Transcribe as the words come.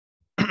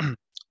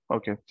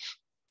Okay.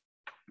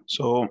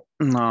 So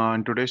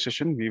in today's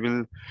session, we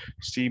will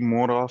see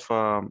more of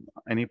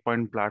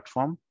Anypoint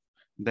platform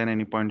than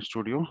Anypoint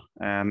Studio.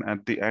 And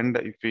at the end,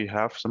 if we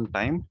have some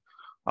time,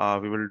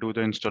 we will do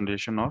the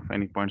installation of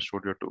Anypoint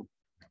Studio 2.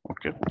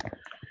 Okay.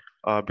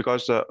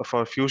 Because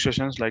for a few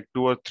sessions, like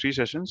 2 or 3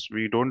 sessions,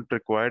 we don't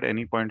require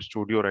Anypoint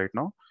Studio right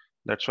now.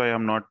 That's why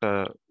I'm not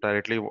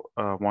directly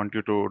want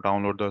you to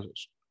download the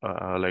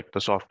like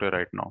the software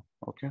right now.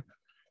 Okay.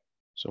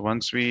 So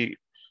once we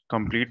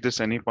complete this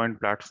Anypoint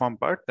platform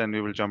part, then we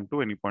will jump to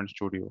Anypoint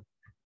Studio.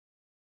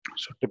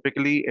 So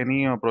typically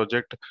any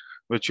project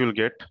which you'll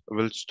get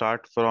will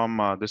start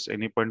from this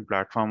Anypoint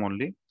platform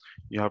only.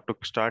 You have to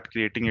start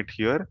creating it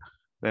here.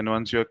 Then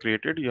once you are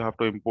created, you have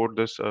to import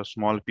this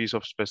small piece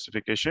of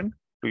specification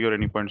to your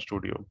Anypoint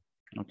Studio.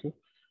 Okay.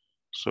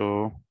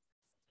 So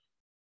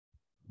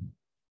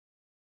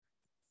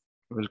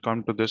we'll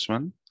come to this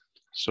one.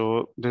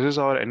 So this is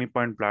our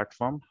Anypoint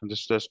platform. This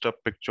is just a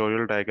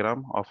pictorial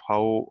diagram of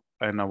how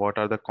and what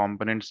are the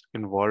components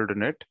involved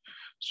in it.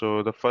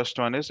 So the first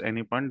one is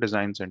Anypoint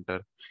Design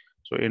Center.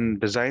 So in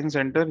Design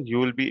Center, you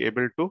will be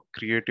able to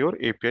create your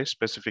API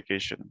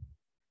specification.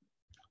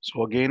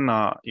 So again,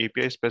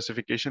 API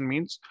specification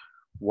means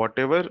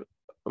whatever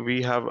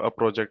we have a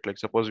project, like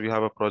suppose we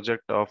have a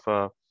project of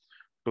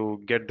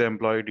to get the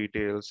employee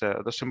details,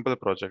 the simple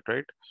project,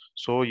 right?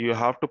 So you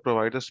have to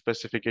provide the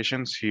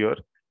specifications here,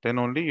 then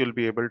only you'll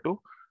be able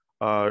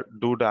to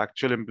do the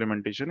actual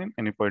implementation in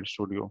Anypoint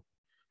Studio.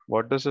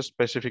 What does the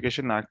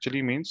specification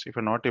actually means? If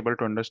you're not able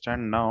to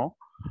understand now,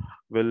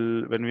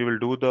 when we will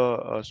do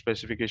the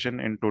specification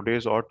in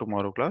today's or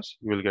tomorrow class,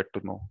 you will get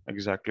to know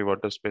exactly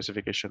what the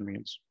specification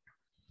means.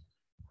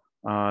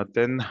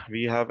 Then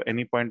we have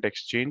Anypoint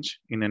Exchange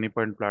in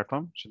Anypoint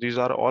platform. So these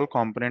are all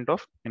component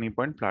of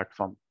Anypoint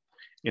platform.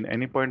 In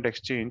Anypoint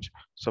Exchange,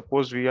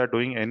 suppose we are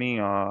doing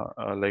any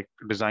like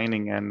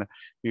designing and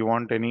we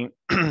want any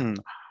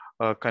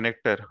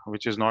connector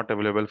which is not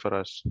available for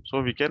us.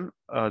 So we can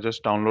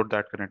just download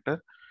that connector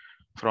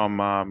from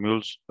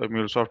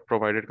MuleSoft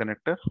provided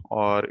connector,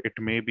 or it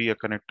may be a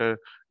connector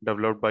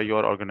developed by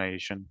your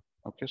organization.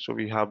 Okay, so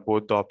we have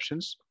both the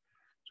options.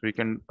 So we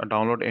can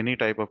download any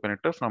type of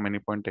connector from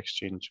Anypoint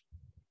Exchange.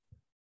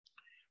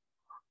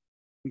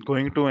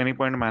 Going to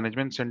Anypoint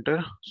Management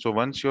Center. So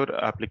once your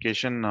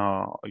application,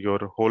 your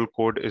whole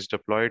code is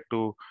deployed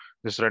to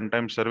this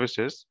runtime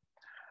services,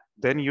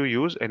 then you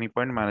use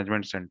Anypoint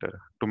Management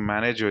Center to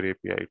manage your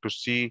API, to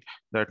see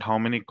that how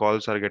many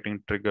calls are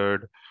getting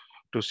triggered,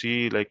 to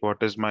see like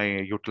what is my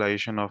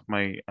utilization of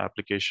my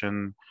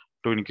application,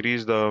 to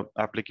increase the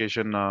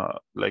application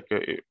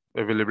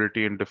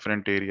availability in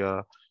different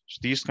area. So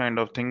these kind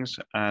of things,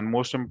 and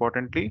most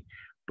importantly,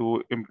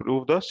 to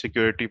improve the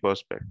security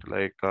perspective.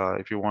 Like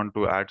if you want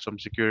to add some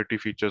security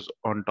features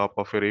on top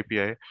of your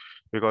API,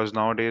 because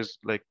nowadays,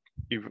 like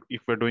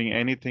if we're doing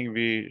anything,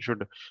 we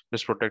should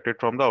just protect it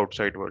from the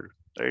outside world,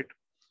 right?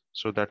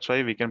 So that's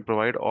why we can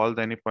provide all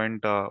the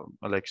Anypoint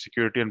like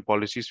security and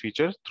policies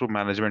features through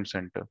Management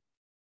Center.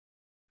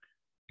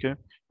 Okay,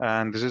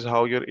 and this is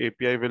how your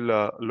API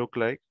will look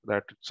like.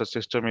 That it's a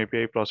system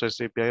API,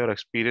 process API, or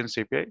experience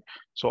API.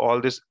 So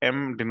all this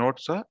M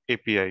denotes a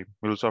API,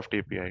 MuleSoft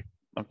API.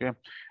 Okay,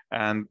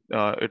 and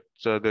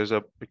there's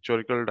a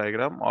pictorial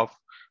diagram of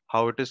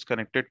how it is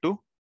connected to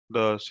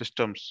the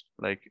systems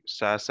like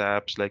SaaS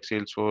apps like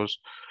Salesforce,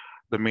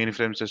 the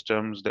mainframe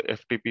systems, the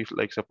FTP.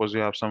 Like suppose you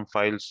have some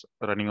files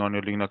running on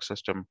your Linux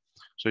system,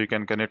 so you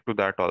can connect to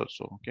that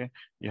also. Okay,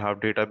 you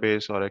have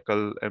database,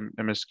 Oracle,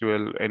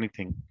 MSQL,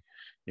 anything.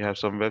 You have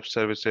some web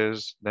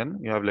services, then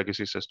you have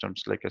legacy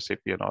systems like SAP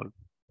and all.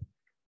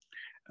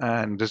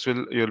 And this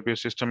will, you'll be a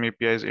system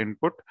API's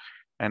input.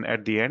 And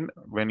at the end,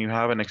 when you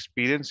have an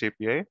experience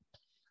API,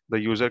 the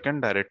user can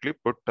directly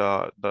put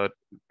the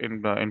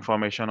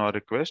information or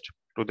request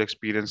to the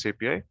experience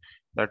API.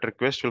 That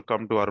request will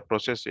come to our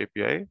process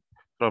API.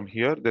 From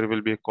here, there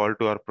will be a call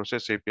to our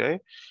process API.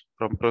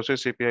 From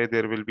process API,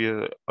 there will be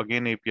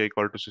again API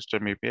call to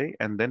system API,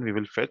 and then we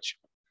will fetch.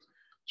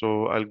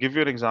 So I'll give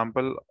you an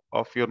example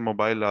of your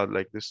mobile,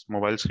 like this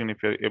mobile screen,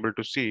 if you're able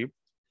to see.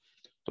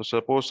 So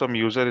suppose some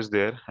user is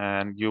there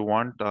and you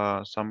want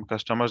some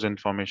customer's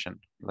information,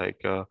 like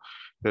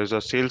there's a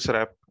sales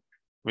rep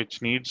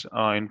which needs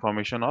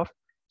information of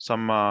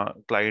some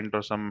client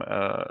or some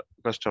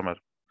customer.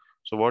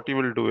 So what he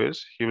will do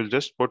is he will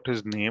just put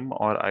his name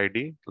or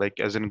ID, like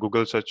as in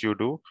Google search you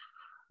do.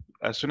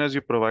 As soon as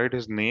you provide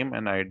his name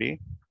and ID,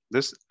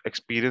 this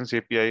experience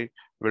API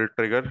will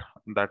trigger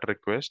that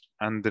request,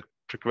 and the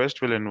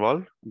request will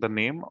involve the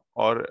name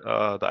or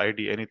the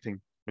ID, anything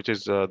which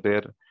is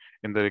there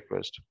in the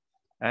request.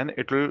 And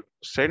it will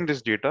send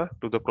this data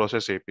to the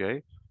process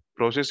API.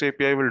 Process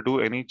API will do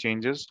any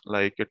changes,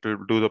 like it will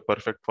do the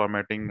perfect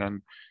formatting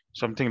and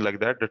something like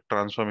that, the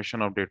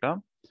transformation of data.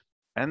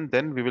 And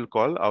then we will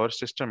call our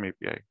system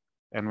API.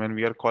 And when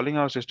we are calling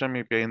our system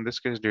API, in this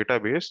case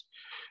database,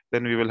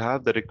 then we will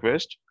have the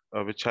request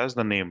which has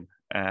the name,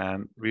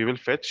 and we will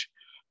fetch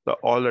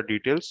all the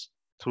details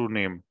through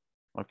name.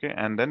 Okay,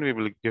 and then we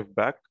will give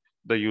back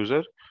the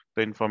user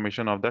the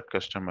information of that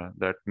customer,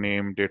 that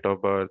name, date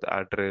of birth,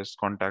 address,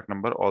 contact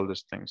number, all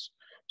these things.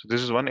 So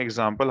this is one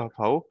example of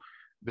how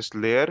this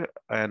layer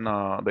and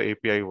the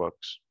API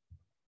works.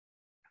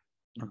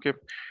 Okay.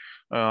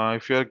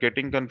 If you are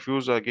getting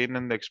confused again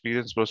in the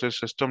experience process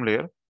system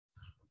layer,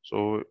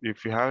 so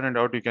if you have any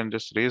doubt, you can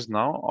just raise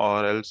now,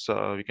 or else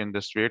we can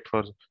just wait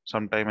for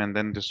some time, and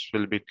then this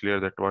will be clear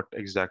that what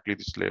exactly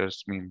this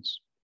layers means.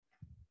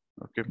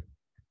 Okay.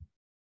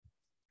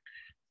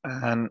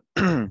 And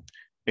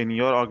in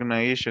your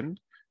organization,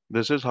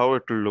 this is how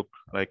it will look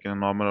like in a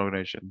normal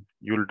organization.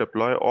 You'll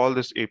deploy all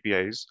these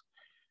APIs.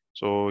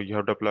 So you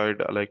have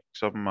deployed like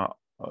some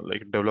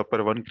like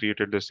developer one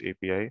created this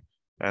API,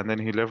 and then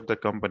he left the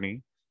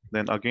company.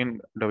 Then again,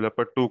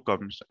 developer two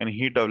comes and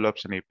he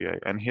develops an API,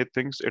 and he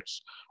thinks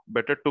it's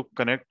better to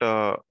connect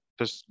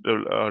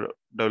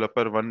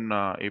developer one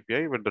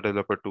API with the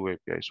developer two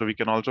API. So we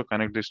can also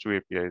connect these two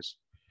APIs.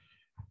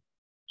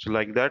 So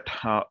like that,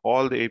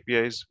 all the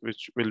APIs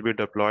which will be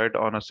deployed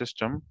on a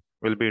system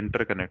will be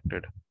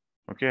interconnected.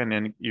 Okay, and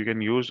then you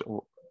can use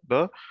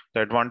the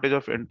the advantage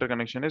of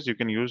interconnection is you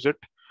can use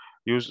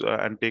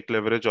and take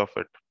leverage of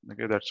it.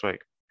 Okay, that's why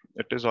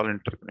it is all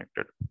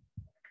interconnected.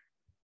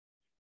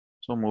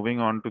 So moving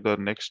on to the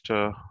next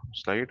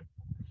slide.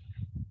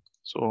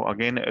 So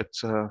again,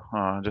 it's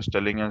just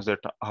telling us that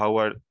how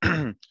our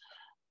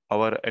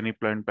our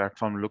AnyPlan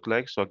platform look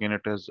like. So again,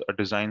 it is a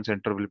design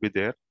center will be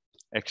there,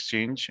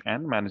 exchange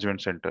and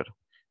management center.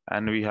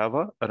 And we have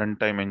a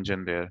runtime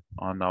engine there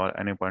on our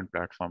AnyPoint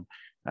platform.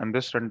 And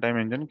this runtime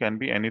engine can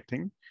be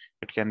anything.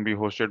 It can be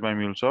hosted by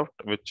MuleSoft,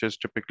 which is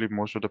typically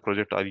most of the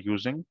project are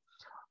using.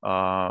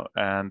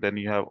 And then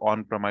you have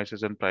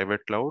on-premises and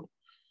private cloud.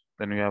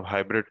 Then you have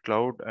hybrid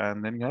cloud,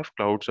 and then you have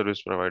cloud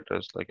service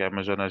providers like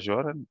Amazon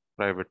Azure and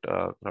private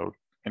cloud,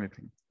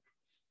 anything.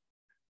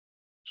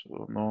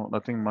 So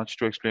nothing much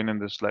to explain in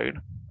this slide.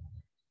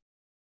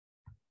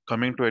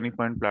 Coming to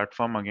AnyPoint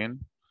platform again.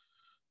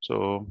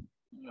 So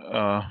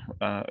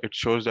it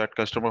shows that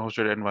customer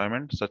hosted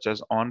environment such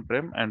as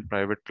on-prem and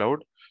private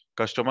cloud.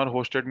 Customer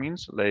hosted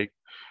means like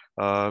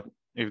uh,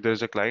 if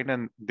there's a client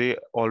and they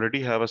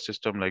already have a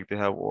system, like they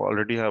have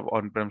already have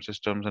on-prem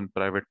systems and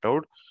private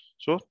cloud.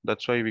 So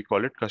that's why we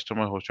call it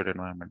customer hosted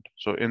environment.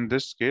 So in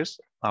this case,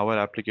 our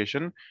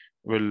application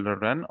will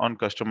run on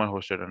customer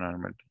hosted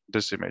environment,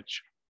 this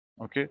image,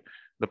 okay,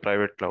 the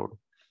private cloud.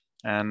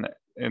 And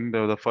in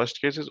the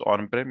first case is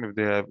on-prem. If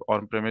they have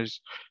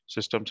on-premise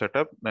system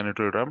setup, then it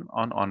will run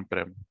on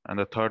on-prem. And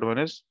the third one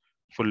is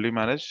fully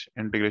managed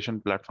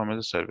integration platform as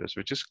a service,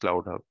 which is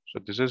Cloud Hub. So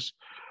this is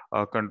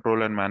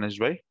controlled and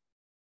managed by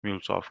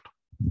MuleSoft.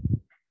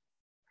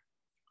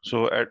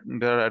 So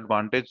there are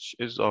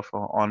advantages of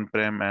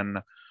on-prem and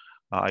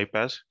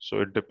iPaaS.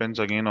 So it depends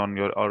again on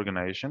your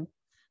organization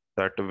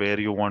that where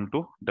you want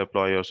to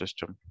deploy your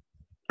system.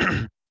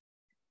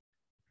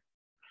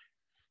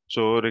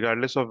 So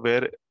regardless of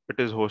where it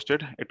is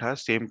hosted, it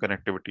has same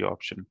connectivity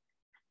option.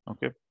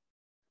 Okay.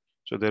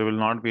 So there will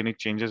not be any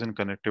changes in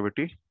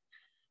connectivity.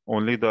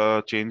 Only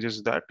the change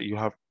is that you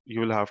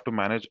will have to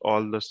manage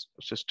all the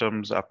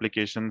systems,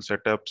 application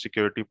setup,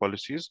 security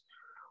policies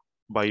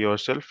by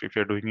yourself if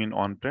you're doing in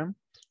on-prem.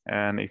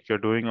 And if you're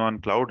doing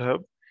on Cloud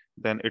Hub,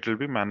 then it will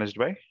be managed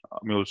by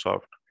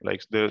MuleSoft.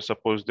 Like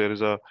suppose there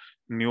is a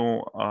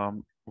new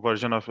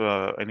version of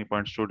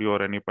AnyPoint Studio or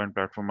AnyPoint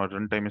platform or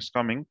runtime is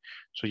coming,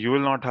 so you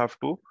will not have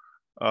to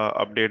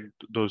update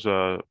those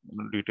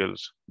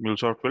details.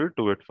 MuleSoft will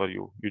do it for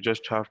you. You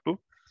just have to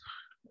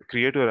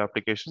create your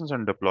applications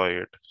and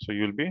deploy it. So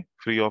you'll be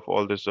free of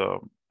all this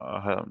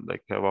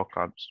like havoc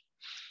cards.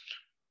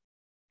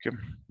 Okay,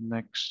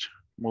 next,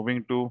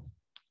 moving to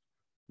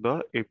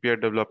the API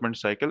development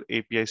cycle,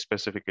 API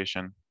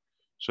specification.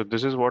 So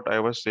this is what I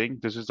was saying.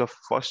 This is the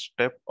first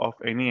step of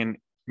any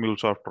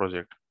MuleSoft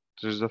project.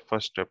 This is the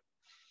first step.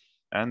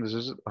 And this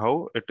is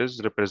how it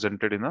is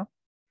represented in a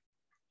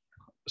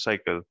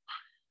cycle.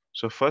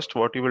 So first,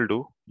 what you will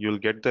do, you'll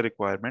get the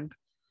requirement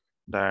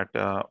that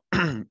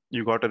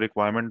you got a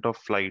requirement of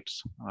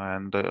flights,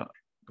 and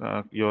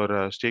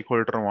your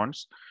stakeholder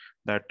wants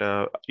that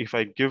if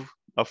I give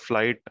a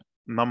flight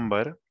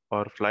number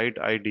or flight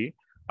ID,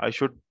 I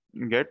should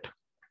get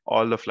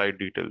all the flight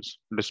details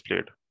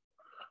displayed.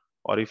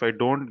 Or if I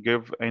don't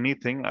give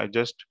anything, I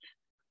just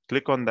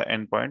click on the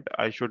endpoint,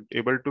 I should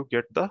able to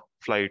get the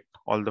flight,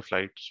 all the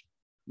flights.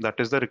 That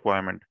is the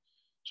requirement.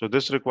 So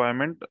this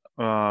requirement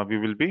we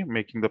will be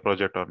making the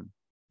project on.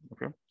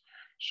 Okay.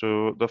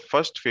 So the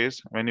first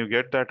phase, when you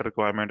get that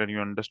requirement and you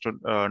understood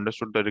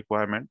the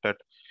requirement that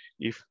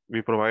if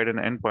we provide an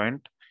endpoint,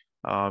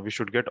 we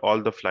should get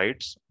all the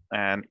flights,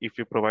 and if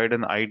you provide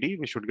an ID,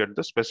 we should get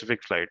the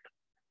specific flight.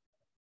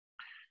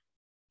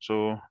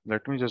 So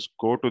let me just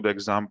go to the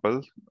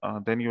example,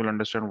 then you will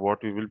understand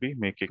what we will be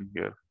making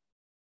here.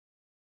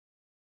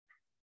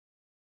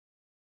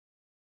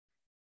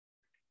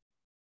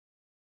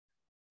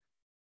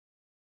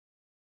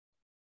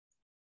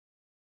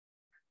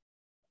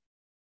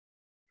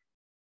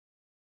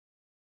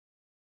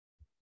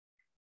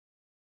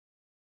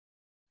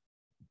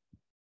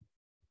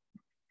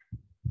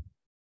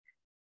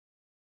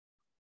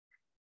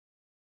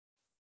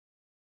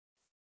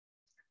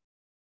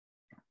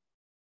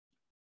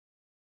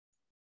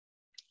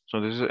 So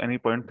this is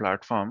Anypoint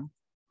platform.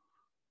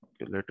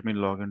 Okay, let me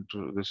log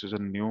into, this is a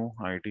new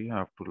ID. I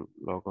have to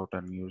log out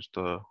and use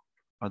the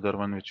other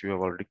one which we have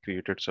already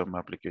created some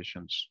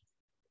applications.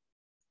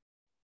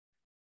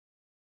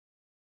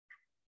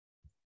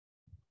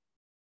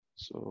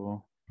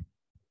 So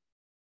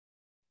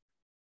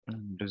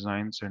in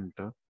Design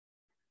Center,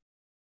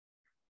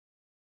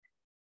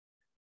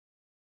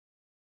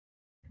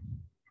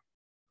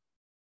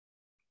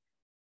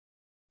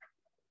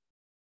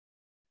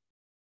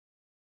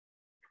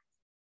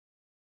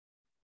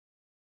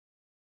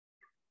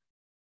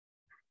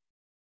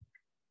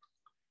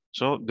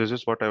 so this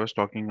is what I was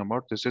talking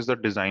about. This is the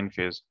design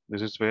phase.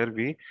 This is where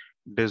we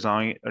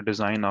design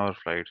our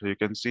flight. So you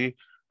can see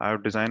I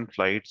have designed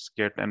flights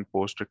get and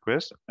post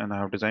request, and I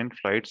have designed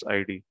flights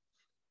ID.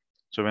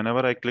 So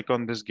whenever I click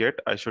on this get,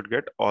 I should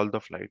get all the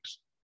flights.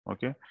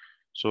 Okay.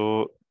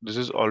 So this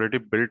is already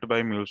built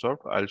by MuleSoft.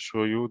 I'll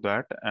show you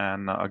that.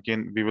 And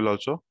again, we will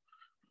also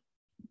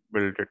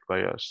build it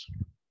by us.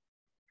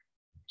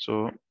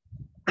 So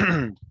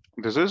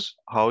this is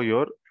how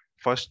your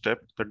first step,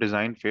 the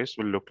design phase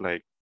will look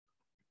like.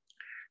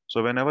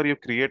 So whenever you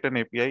create an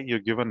API, you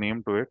give a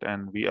name to it,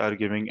 and we are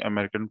giving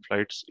American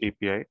Flights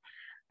API.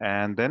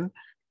 And then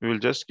we will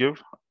just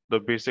give the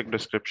basic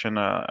description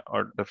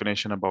or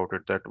definition about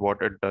it, that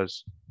what it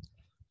does.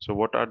 So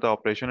what are the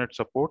operation it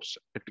supports?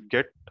 It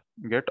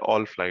get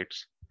all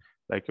flights.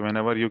 Like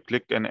whenever you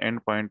click an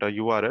endpoint, a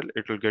URL,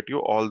 it will get you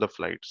all the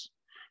flights.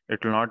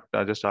 It will not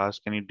just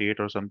ask any date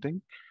or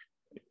something.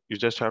 You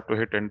just have to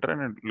hit enter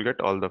and it will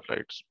get all the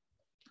flights.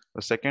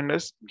 The second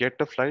is get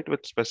a flight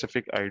with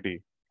specific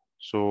ID.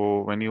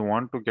 So when you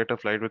want to get a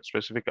flight with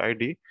specific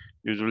ID,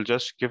 you will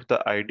just give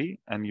the ID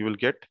and you will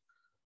get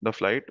the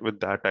flight with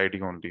that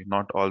ID only,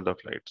 not all the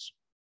flights.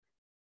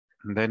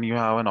 And then you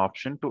have an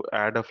option to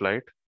add a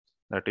flight,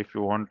 that if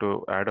you want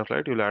to add a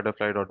flight, you'll add a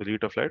flight or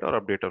delete a flight or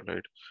update a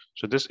flight.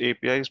 So this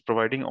API is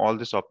providing all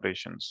these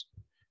operations.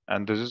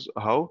 And this is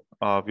how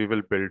we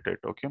will build it,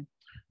 okay?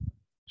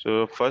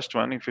 So first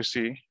one, if you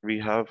see, we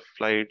have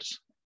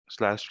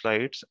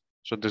flights/flights.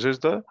 So this is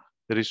the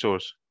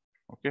resource,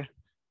 okay?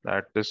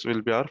 That this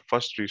will be our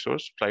first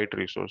resource, flight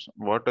resource.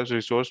 What does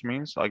resource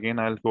means? Again,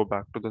 I'll go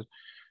back to the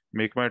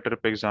make my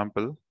trip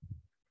example.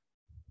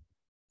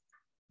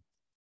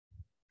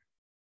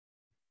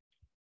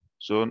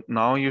 So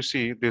now you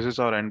see, this is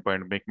our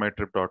endpoint,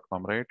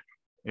 makemytrip.com, right?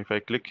 If I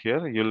click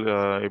here, you'll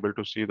able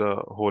to see the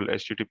whole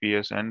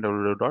HTTPS and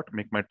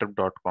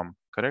www.makemytrip.com,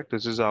 correct?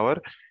 This is our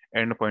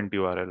endpoint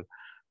URL.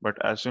 But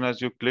as soon as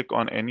you click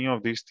on any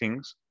of these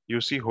things,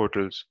 you see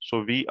hotels.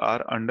 So we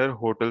are under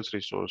hotels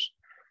resource.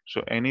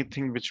 So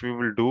anything which we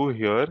will do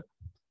here,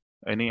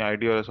 any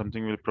idea or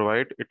something we'll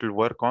provide, it will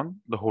work on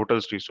the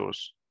hotels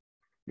resource.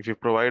 If you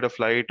provide a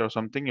flight or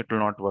something, it will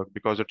not work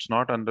because it's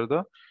not under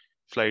the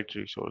flight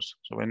resource.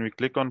 So when we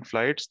click on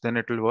flights, then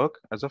it will work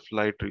as a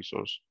flight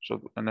resource.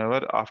 So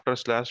whenever after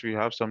slash we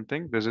have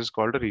something, this is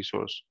called a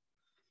resource.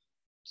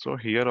 So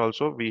here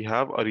also we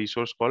have a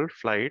resource called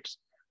flights,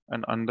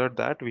 and under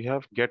that we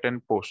have get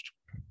and post.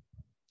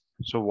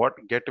 So what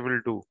get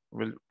will do,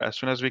 will as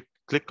soon as we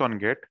click on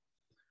get,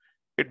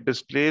 it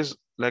displays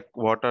like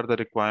what are the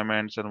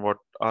requirements and what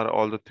are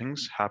all the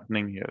things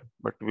happening here.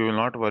 But we will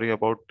not worry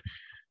about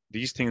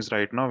these things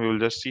right now. We will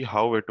just see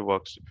how it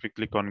works if we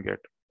click on get.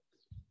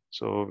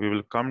 So we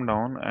will come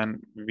down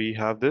and we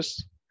have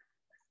this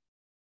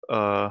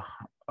uh,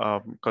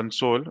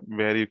 console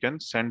where you can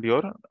send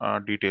your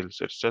details.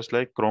 It's just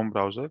like Chrome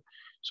browser.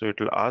 So it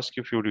will ask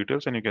you few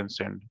details and you can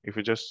send. If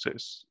you just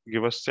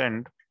give a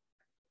send,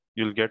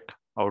 you'll get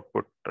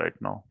output right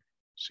now.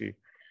 See,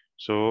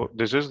 so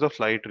this is the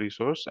flight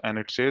resource and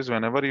it says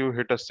whenever you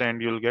hit a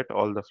send, you'll get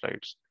all the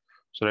flights.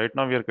 So right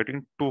now we are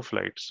getting 2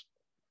 flights.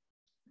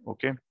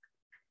 Okay.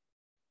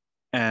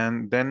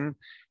 And then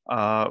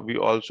we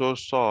also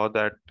saw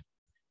that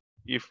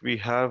if we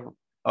have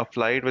a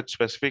flight with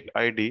specific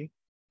ID,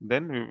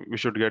 then we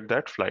should get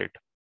that flight.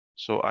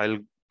 So I'll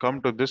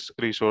come to this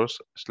resource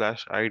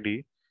slash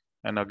ID,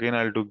 and again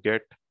I'll do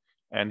get,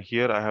 and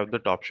here I have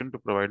that option to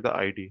provide the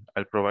ID.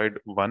 I'll provide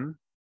 1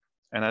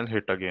 and I'll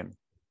hit again.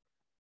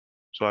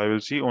 So I will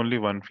see only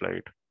 1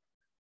 flight,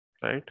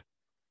 right?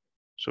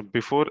 So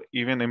before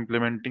even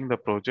implementing the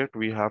project,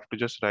 we have to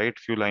just write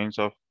few lines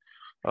of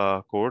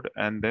code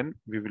and then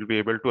we will be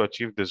able to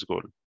achieve this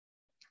goal.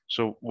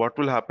 So what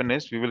will happen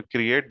is we will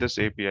create this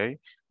API,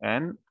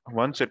 and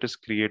once it is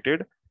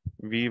created,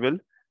 we will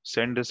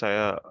send this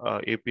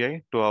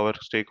API to our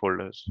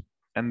stakeholders,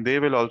 and they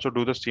will also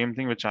do the same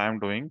thing which I am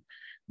doing.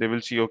 They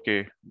will see,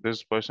 okay,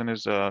 this person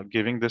is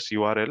giving this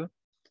URL,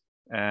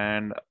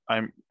 and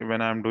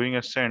when I'm doing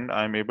a send,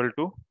 I'm able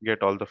to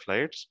get all the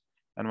flights,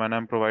 and when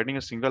I'm providing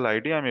a single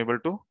ID, I'm able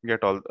to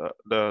get all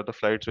the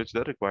flights which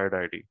the required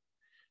ID.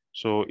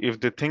 So if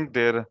they think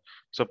they're,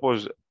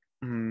 suppose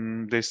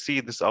they see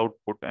this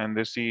output and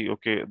they see,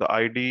 okay, the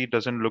ID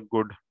doesn't look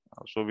good,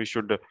 so we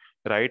should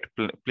write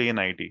plain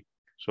ID.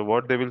 So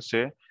what they will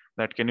say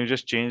that, can you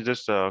just change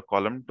this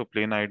column to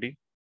plain ID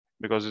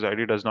because this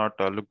ID does not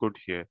look good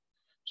here.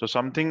 So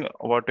something,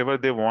 whatever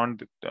they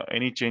want,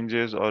 any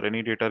changes or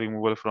any data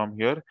removal from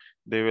here,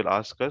 they will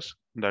ask us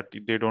that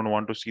they don't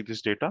want to see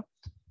this data.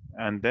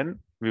 And then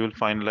we will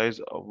finalize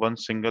one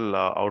single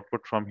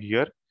output from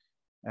here.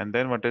 And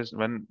then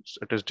when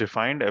it is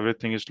defined,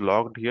 everything is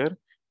logged here,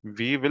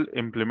 we will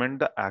implement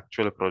the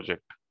actual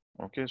project.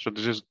 Okay, so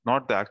this is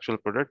not the actual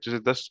product, this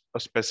is just a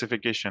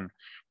specification.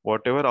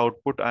 Whatever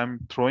output I'm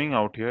throwing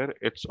out here,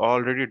 it's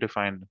already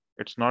defined.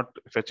 It's not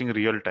fetching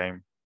real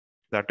time.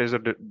 That is a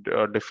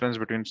difference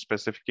between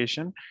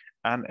specification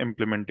and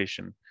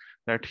implementation.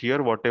 That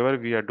here, whatever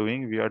we are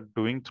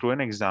doing through an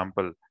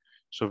example.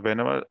 So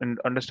whenever, and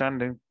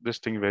understanding this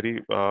thing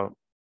very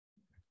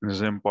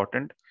is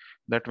important,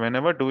 that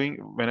whenever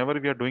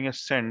we are doing a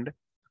send,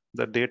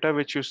 the data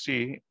which you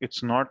see,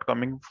 it's not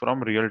coming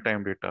from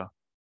real-time data.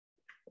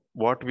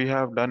 What we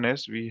have done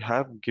is we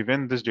have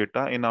given this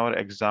data in our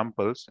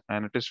examples,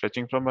 and it is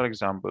fetching from our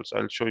examples.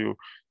 I'll show you.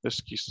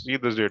 Just see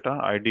this data,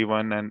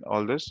 ID1 and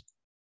all this.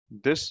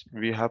 This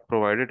we have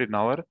provided in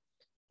our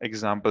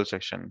example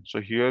section.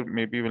 So here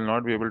maybe we'll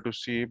not be able to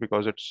see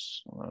because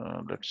it's,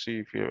 let's see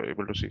if you're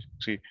able to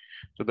see.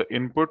 So the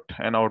input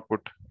and output,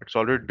 it's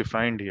already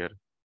defined here.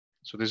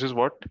 So this is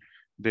what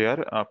they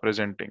are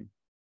presenting.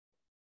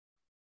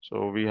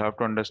 So we have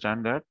to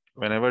understand that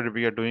whenever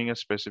we are doing a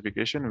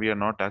specification, we are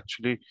not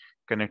actually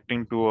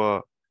connecting to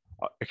a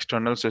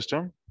external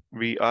system.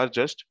 We are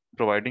just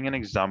providing an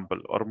example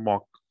or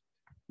mock.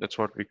 That's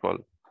what we call.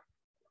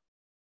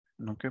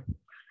 Okay.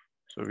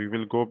 So we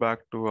will go back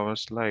to our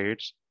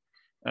slides,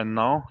 and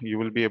now you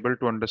will be able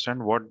to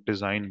understand what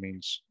design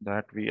means,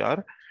 that we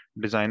are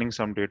designing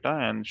some data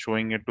and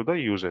showing it to the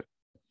user.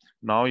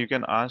 Now you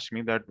can ask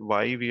me that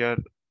why we are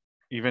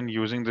even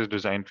using this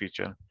design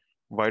feature.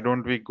 Why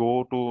don't we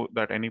go to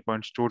that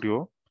Anypoint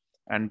Studio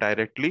and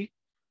directly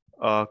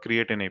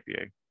create an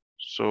API?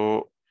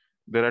 So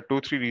there are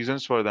 2-3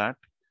 reasons for that.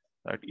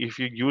 That if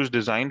you use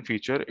design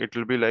feature, it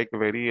will be like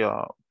very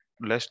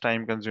less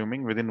time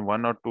consuming. Within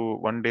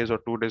 1 days or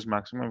 2 days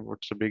maximum, if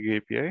it's a big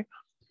API,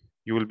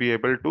 you will be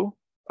able to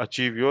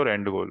achieve your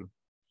end goal.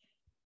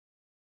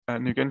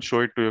 And you can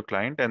show it to your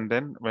client, and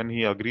then when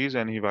he agrees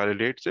and he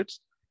validates it,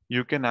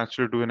 you can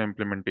actually do an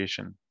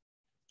implementation.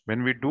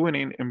 When we do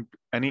any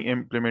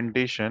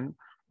implementation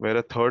where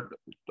a third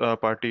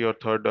party or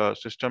third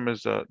system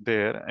is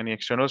there, any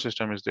external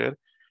system is there,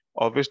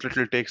 obviously it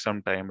will take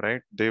some time,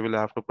 right? They will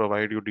have to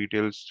provide you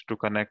details to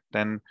connect,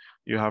 then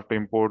you have to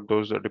import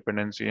those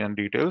dependency and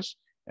details,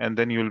 and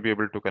then you will be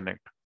able to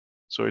connect.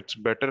 So it's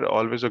better,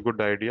 always a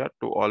good idea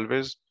to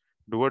always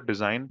do a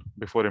design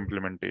before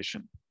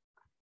implementation.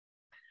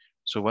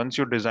 So once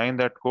you design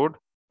that code,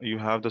 you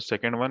have the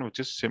second one, which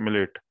is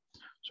simulate.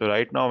 So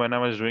right now, when I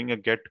was doing a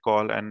get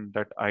call and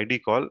that ID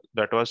call,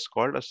 that was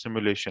called a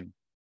simulation,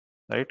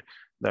 right?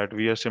 That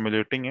we are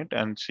simulating it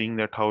and seeing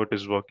that how it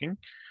is working.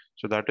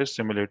 So that is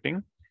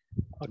simulating.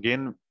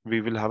 Again,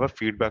 we will have a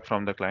feedback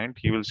from the client.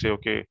 He will say,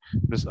 okay,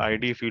 this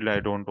ID field, I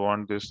don't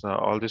want this,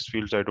 all these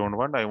fields I don't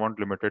want, I want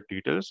limited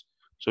details.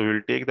 So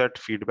we'll take that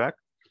feedback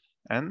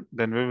and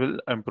then we will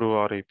improve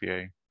our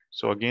API.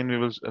 So again, we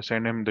will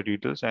send him the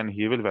details and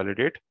he will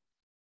validate.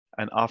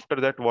 And after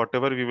that,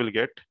 whatever we will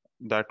get,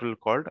 that will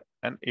called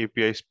an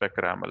API spec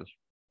RAML.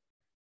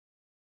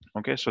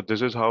 Okay, so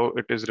this is how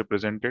it is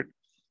represented.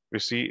 We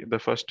see the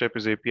first step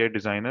is API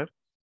designer.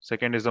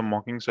 Second is the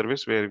mocking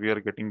service where we are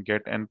getting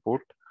get and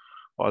put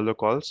all the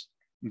calls.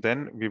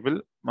 Then we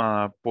will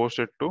publish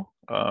it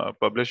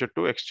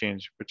to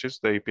Exchange, which is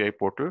the API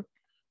portal.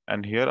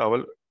 And here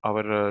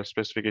our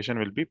specification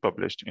will be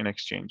published in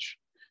Exchange.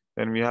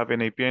 Then we have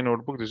an API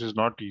notebook. This is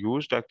not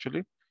used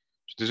actually.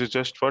 So this is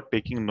just for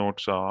taking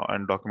notes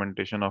and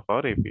documentation of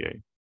our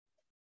API.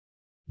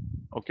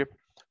 Okay,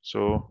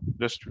 so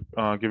just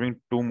giving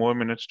 2 more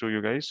minutes to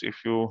you guys. If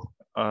you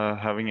are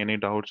having any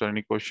doubts or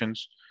any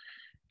questions,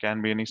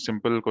 can be any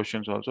simple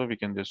questions also, we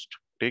can just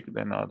take,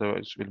 then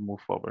otherwise we'll move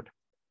forward.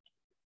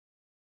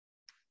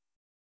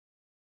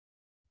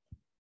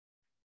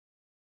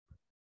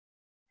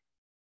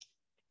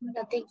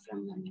 Nothing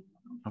from me.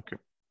 Okay.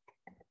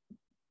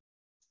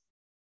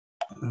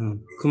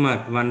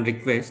 Kumar, one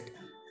request.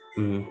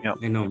 Yeah.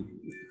 You know,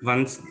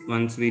 once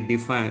we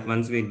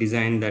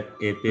design that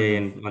API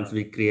and once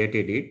we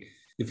created it,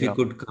 if you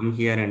could come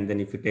here and then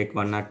if you take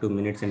 1 or 2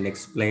 minutes and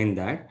explain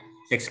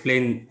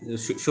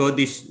show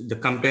this, the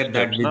compare Steps,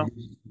 that with, no?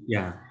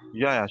 yeah.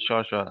 Yeah,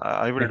 sure.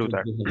 I will do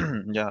that.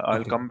 Yeah,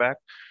 I'll come back.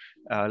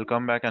 I'll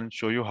come back and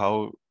show you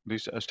how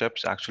these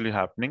steps actually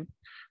happening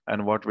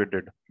and what we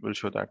did. We'll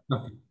show that.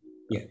 Okay.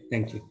 Yeah,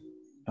 thank you.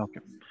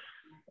 Okay.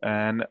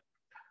 And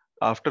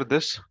after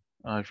this,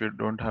 if you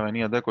don't have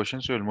any other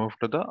questions, we'll move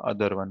to the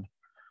other one.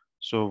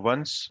 So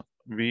once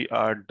we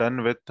are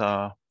done with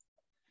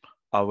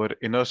our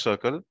inner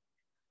circle,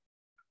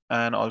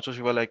 and also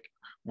Shiva, like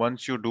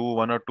once you do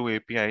 1 or 2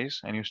 APIs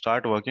and you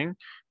start working,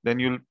 then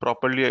you'll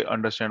properly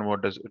understand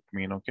what does it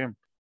mean. Okay.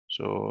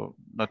 So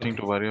nothing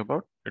to worry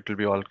about. It will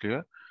be all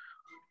clear.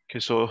 Okay.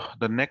 So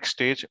the next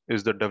stage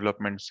is the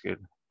development scale.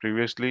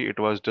 Previously, it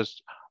was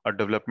just a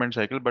development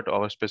cycle, but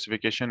our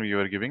specification we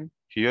were giving.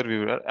 Here, we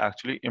were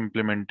actually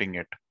implementing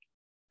it.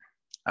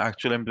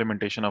 Actual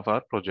implementation of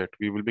our project.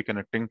 We will be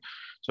connecting,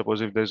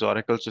 suppose if there's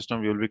Oracle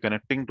system, we will be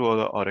connecting to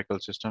the Oracle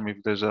system. If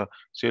there's a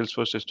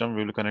Salesforce system,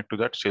 we will connect to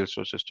that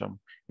Salesforce system.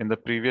 In the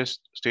previous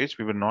stage,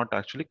 we were not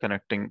actually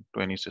connecting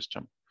to any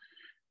system.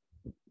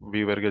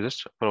 We were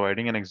just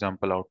providing an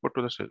example output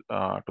to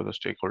the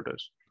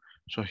stakeholders.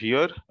 So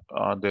here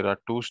there are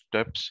two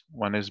steps.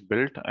 One is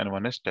build and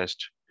one is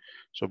test.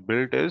 So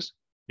build is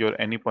your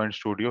Anypoint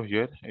Studio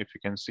here. If you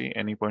can see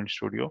Anypoint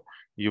Studio,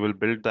 you will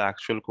build the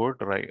actual code,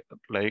 right?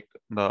 Like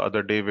the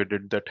other day we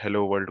did that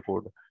hello world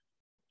code.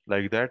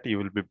 Like that, you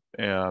will be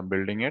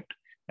building it.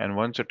 And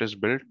once it is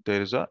built,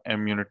 there is a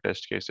MUnit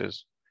test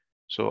cases.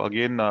 So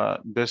again,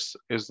 this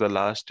is the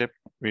last step.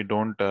 We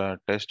don't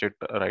test it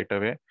right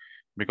away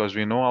because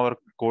we know our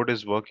code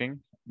is working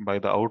by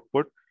the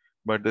output,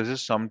 but this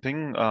is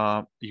something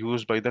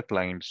used by the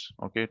clients,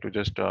 okay, to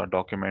just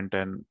document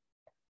and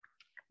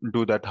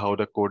do that how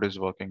the code is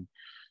working.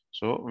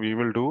 So we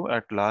will do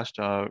at last.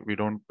 We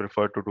don't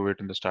prefer to do it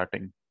in the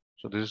starting.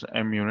 So this is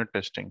MUnit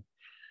testing.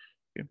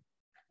 Okay.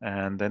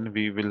 And then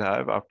we will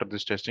have, after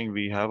this testing,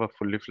 we have a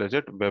fully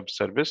fledged web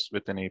service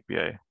with an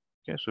API.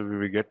 Okay, so we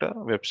will get a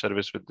web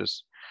service with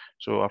this.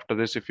 So after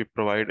this, if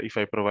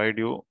I provide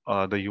you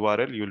the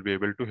URL, you will be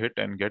able to hit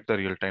and get the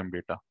real-time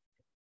data.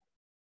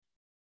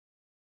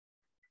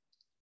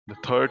 The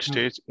third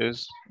stage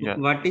is, yeah.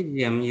 What is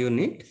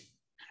MUnit?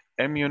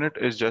 MUnit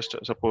is just,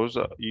 suppose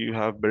you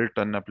have built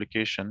an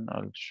application.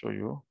 I'll show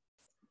you.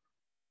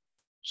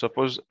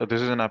 Suppose this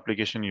is an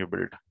application you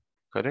built,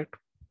 correct?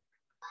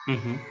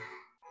 Mm-hmm.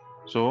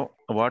 So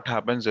what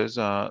happens is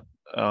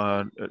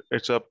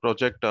it's a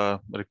project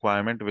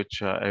requirement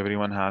which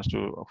everyone has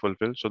to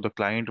fulfill. So the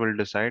client will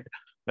decide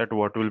that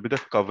what will be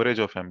the coverage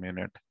of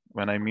MUnit.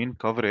 When I mean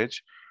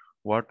coverage,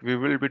 what we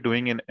will be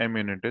doing in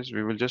MUnit is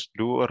we will just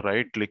do a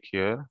right click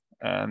here,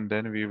 and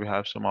then we will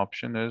have some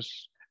option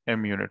is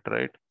MUnit,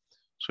 right?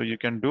 So you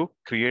can do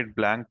create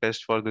blank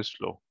test for this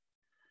flow.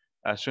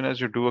 As soon as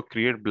you do a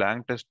create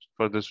blank test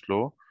for this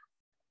flow,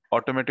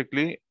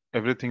 automatically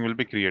everything will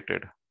be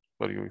created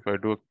for you. If I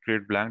do a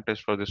create blank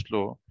test for this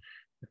flow,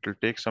 it will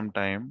take some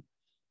time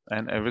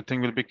and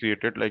everything will be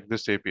created like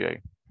this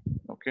API.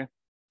 Okay.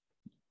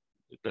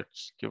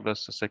 Let's give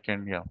us a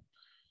second. Yeah.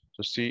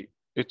 So see,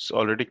 it's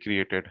already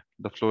created.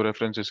 The flow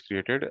reference is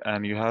created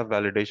and you have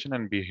validation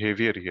and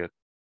behavior here.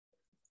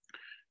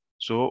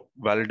 So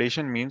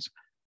validation means,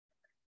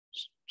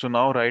 so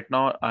now right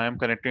now I am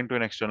connecting to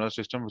an external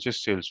system, which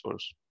is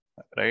Salesforce,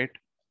 right?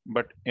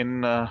 But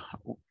when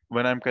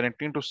I'm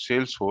connecting to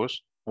Salesforce,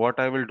 what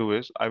I will do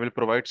is I will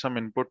provide some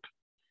input.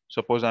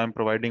 Suppose I'm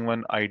providing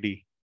one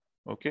ID,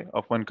 okay,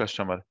 of one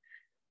customer.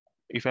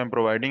 If I'm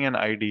providing an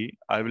ID,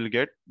 I will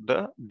get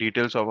the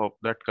details of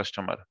that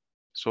customer.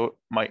 So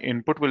my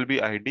input will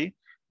be ID,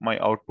 my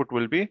output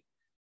will be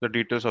the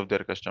details of their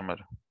customer.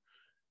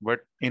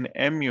 But in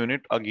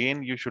MUnit,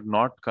 again, you should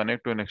not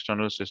connect to an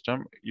external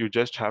system. You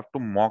just have to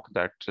mock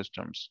that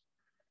systems.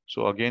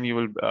 So again, you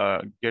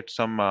will get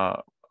some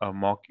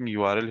mocking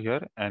URL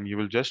here, and you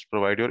will just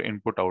provide your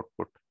input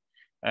output,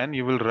 and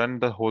you will run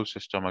the whole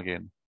system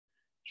again.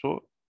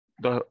 So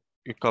the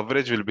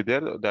coverage will be there,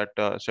 that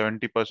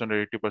 70%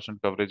 or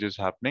 80% coverage is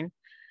happening.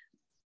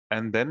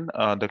 And then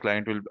the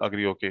client will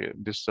agree, okay,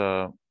 this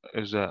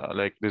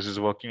this is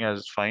working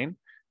as fine.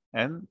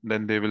 And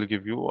then they will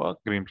give you a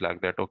green flag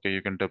that, okay,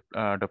 you can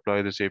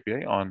deploy this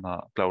API on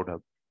Cloud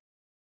Hub.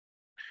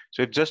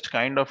 So it's just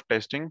kind of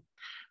testing,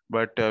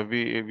 but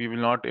we will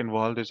not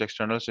involve this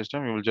external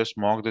system. We will just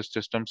mock this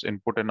system's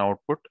input and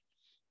output.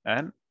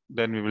 And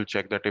then we will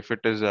check that if it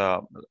is,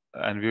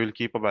 and we will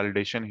keep a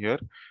validation here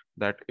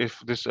that if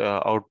this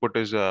output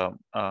is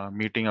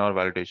meeting our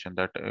validation,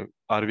 that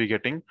are we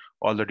getting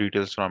all the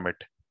details from it.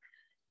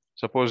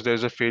 Suppose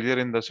there's a failure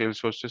in the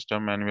Salesforce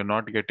system and we're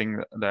not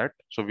getting that,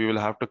 so we will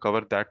have to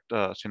cover that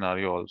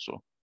scenario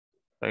also,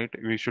 right?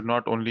 We should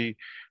not only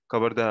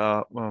cover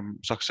the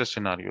success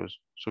scenarios.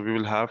 So we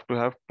will have to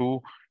have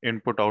two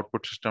input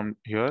output system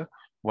here.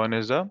 One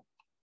is the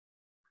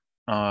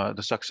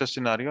success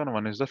scenario and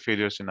one is the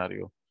failure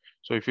scenario.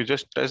 So if you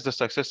just test the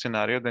success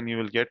scenario, then you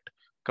will get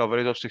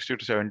coverage of 60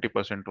 to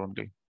 70%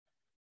 only.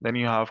 Then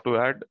you have to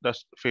add the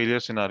failure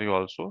scenario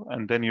also,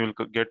 and then you will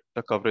get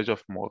the coverage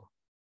of more.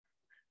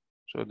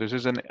 So this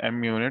is an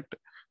MUnit.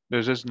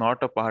 This is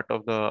not a part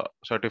of the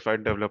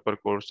certified developer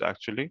course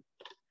actually,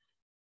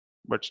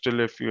 but still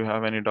if you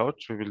have any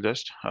doubts, we will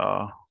just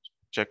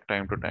check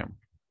time to time.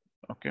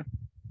 Okay.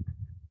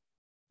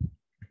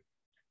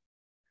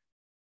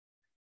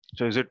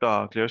 So is it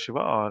clear, Shiva,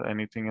 or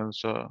anything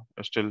else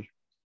still?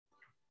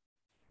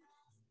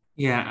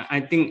 Yeah, I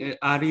think,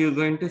 are you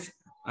planning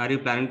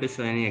to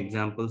show any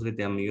examples with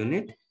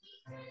MUnit?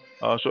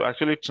 So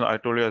actually, I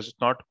told you, it's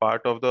not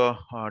part of the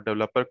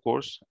developer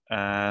course,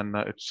 and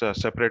it's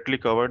separately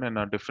covered in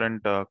a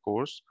different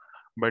course.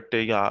 But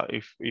yeah,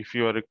 if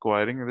you are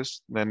requiring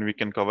this, then we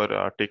can cover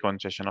a take-on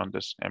session on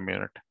this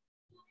MUnit.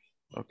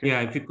 Okay.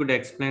 Yeah, if you could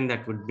explain,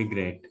 that would be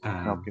great.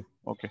 Okay.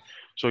 Okay.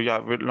 So yeah,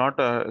 we'll not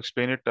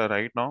explain it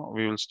right now.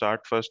 We will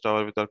start first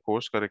with our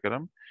course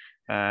curriculum,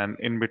 and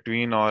in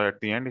between or at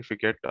the end, if we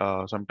get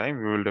some time,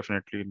 we will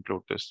definitely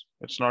include this.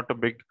 It's not a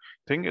big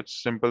thing; it's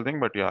a simple thing,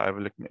 but yeah, I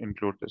will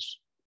include this.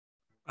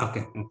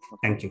 Okay.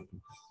 Thank you.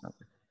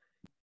 Okay.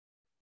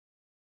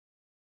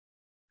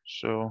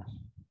 So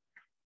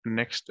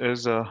next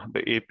is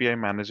the API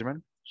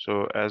management.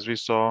 So as we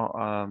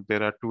saw,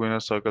 there are two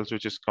inner circles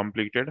which is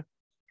completed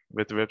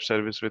with web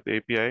service with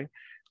API.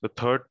 The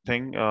third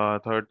thing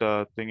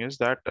is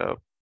that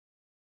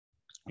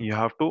you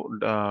have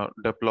to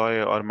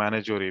deploy or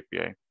manage your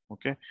API.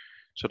 Okay.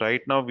 So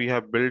right now we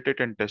have built it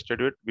and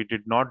tested it. We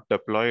did not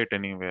deploy it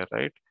anywhere,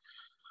 right?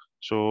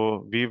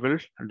 So we will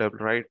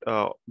right.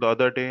 The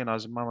other day,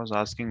 Nazima was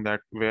asking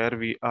that where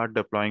we are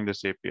deploying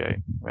this API.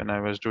 When I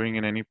was doing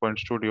in Anypoint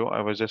Studio,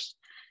 I was just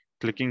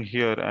clicking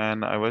here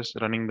and I was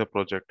running the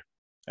project,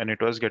 and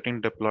it was getting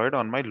deployed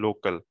on my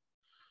local.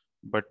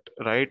 But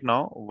right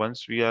now,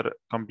 once we are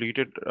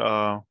completed,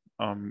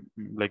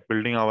 like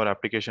building our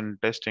application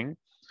testing,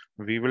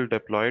 we will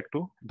deploy it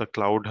to the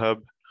Cloud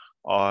Hub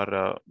or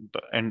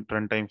the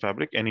runtime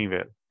fabric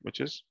anywhere, which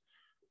is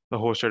the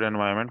hosted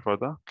environment for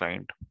the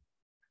client.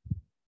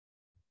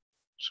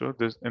 So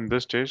this in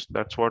this stage,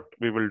 that's what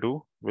we will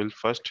do. We'll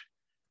first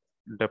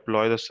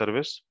deploy the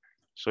service.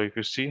 So if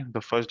you see,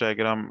 the first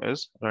diagram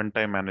is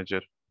runtime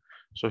manager.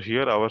 So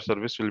here our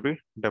service will be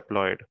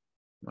deployed.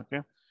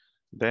 Okay.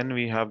 Then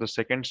we have the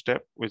second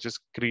step, which is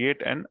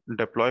create and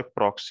deploy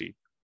proxy.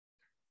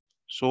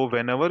 So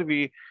whenever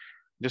we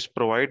just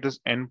provide this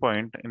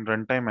endpoint in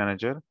runtime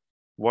manager,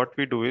 what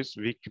we do is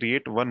we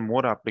create one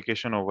more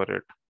application over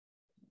it.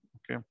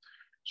 Okay.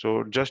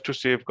 So just to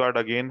safeguard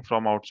again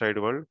from outside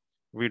world,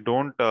 we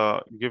don't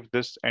give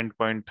this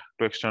endpoint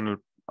to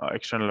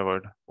external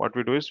world. What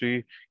we do is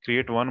we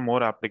create one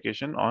more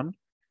application on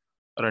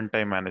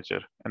runtime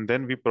manager, and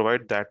then we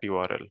provide that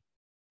URL.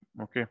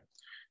 Okay.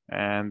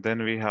 And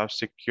then we have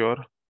secure,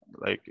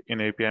 like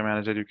in API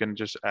manager, you can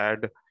just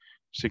add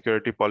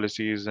security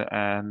policies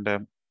and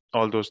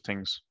all those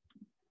things.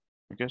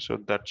 Okay, so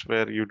that's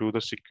where you do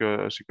the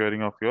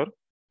securing of your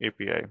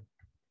API.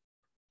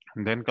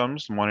 And then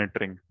comes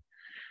monitoring.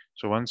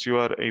 So once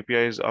your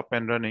API is up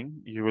and running,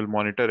 you will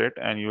monitor it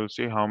and you will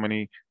see how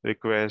many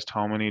requests,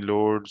 how many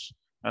loads,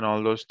 and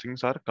all those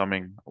things are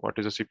coming. What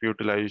is the CPU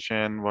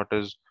utilization? What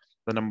is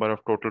the number of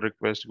total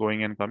requests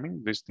going and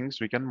coming? These things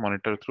we can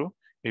monitor through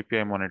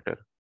API monitor.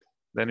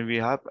 Then we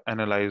have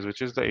analyze,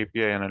 which is the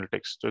API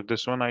analytics. So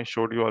this one I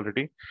showed you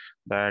already,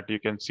 that you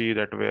can see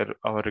that where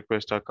our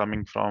requests are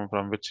coming from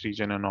which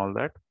region and all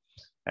that.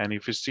 And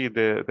if you see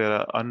there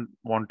are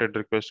unwanted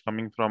requests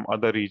coming from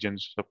other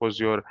regions. Suppose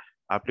your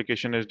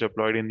application is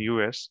deployed in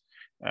US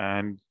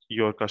and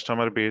your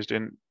customer based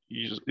in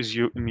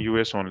in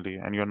US only,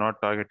 and you're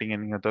not targeting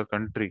any other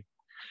country,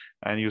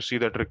 and you see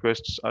that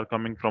requests are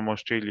coming from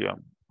Australia.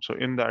 So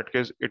in that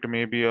case, it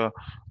may be a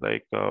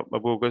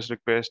bogus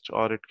request,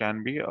 or it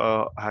can be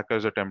a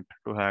hacker's attempt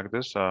to hack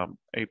this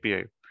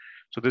API.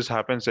 So this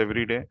happens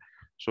every day.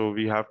 So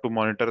we have to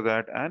monitor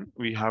that, and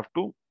we have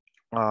to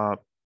uh,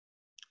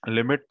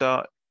 limit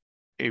the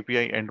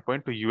API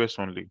endpoint to US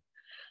only.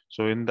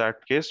 So in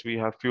that case, we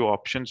have few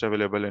options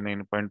available in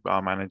Endpoint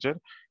Manager,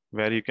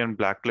 where you can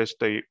blacklist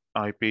the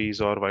IPs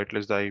or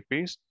whitelist the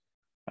IPs,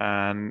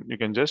 and you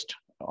can just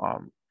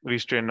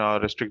restrain or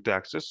restrict the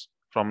access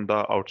from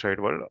the outside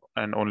world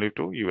and only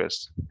to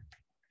US.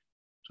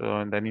 So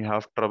and then you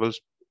have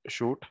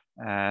troubleshoot,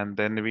 and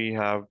then we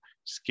have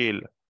scale.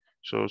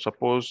 So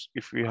suppose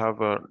if we have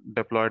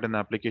deployed an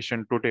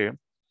application today,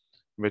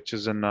 which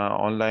is an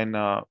online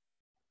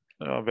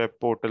web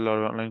portal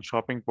or online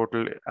shopping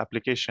portal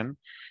application,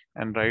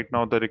 and right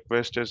now the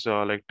request is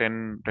like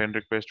 10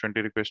 requests,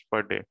 20 requests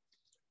per day.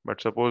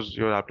 But suppose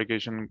your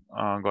application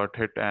got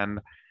hit and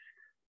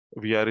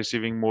we are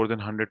receiving more than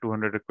 100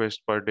 200 requests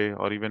per day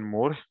or even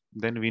more,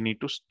 then we need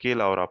to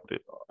scale our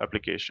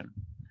application.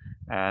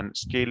 And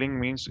scaling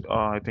means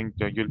I think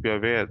you'll be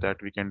aware that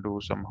we can do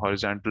some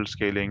horizontal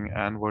scaling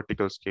and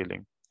vertical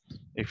scaling.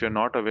 If you're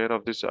not aware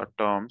of these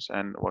terms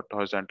and what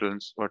horizontal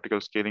and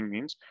vertical scaling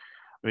means,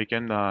 we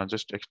can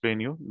just explain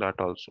you that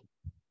also.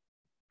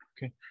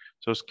 Okay,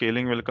 so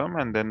scaling will come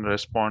and then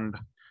respond.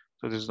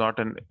 So this is not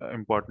an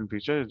important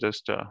feature, it's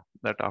just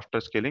that after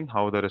scaling,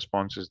 how the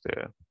response is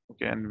there.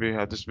 Okay, and we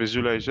have this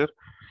visualizer.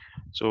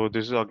 So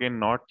this is again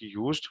not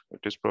used. It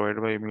is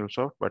provided by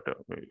MuleSoft, but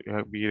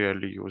we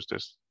rarely use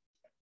this.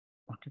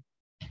 Okay.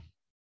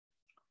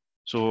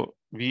 So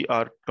we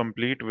are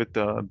complete with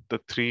the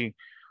three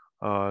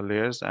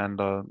layers and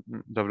the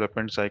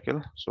development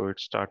cycle. So it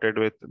started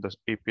with the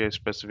API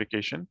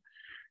specification,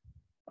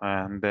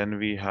 and then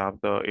we have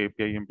the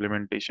API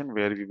implementation,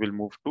 where we will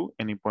move to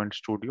Anypoint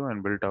Studio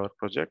and build our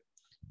project.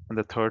 And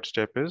the third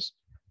step is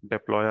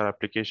deploy our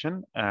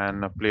application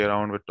and play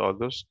around with all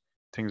those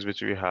things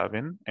which we have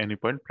in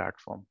Anypoint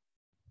platform.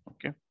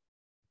 Okay.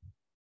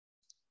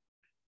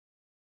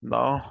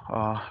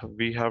 Now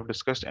we have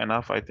discussed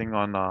enough, I think,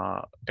 on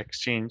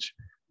Exchange.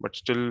 but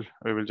still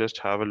we will just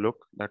have a look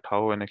at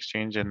how an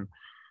exchange and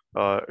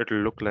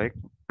it'll look like.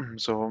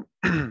 So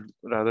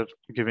rather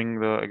giving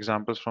the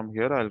examples from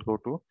here, I'll go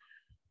to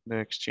the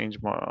exchange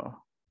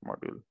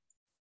module.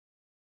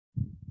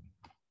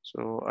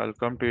 So I'll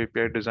come to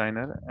API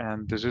designer,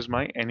 and this is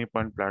my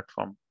anypoint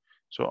platform.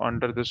 So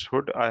under this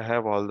hood, I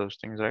have all those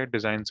things, right?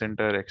 Design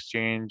center,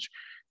 exchange,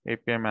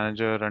 API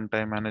manager,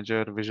 runtime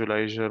manager,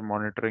 visualizer,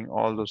 monitoring,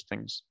 all those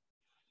things.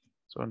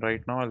 So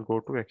right now I'll go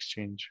to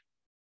exchange.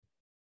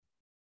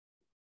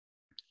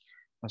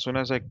 As soon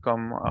as I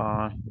come,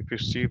 if you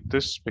see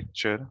this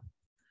picture,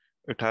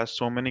 it has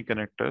so many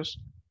connectors,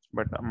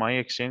 but my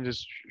exchange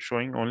is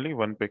showing only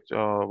one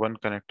picture, one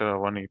connector, or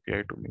one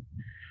API to me.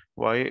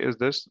 Why is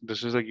this?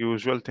 This is a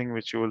usual thing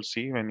which you will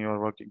see when you are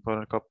working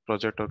for a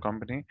project or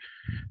company,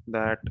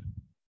 that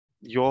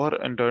your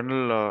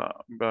internal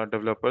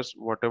developers,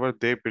 whatever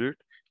they build,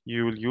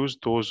 you will use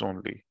those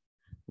only.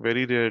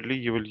 Very rarely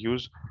you will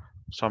use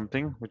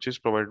something which is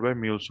provided by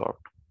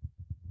MuleSoft.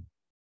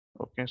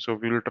 Okay, so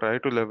we will try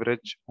to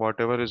leverage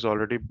whatever is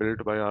already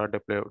built by our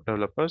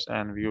developers,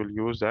 and we will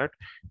use that.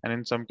 And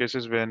in some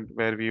cases,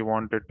 where we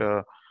want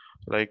it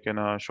like in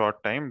a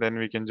short time, then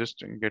we can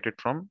just get it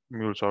from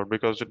MuleSoft,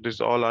 because it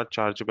is all are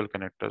chargeable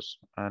connectors,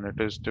 and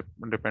it is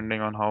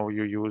depending on how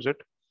you use it.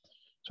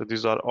 So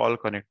these are all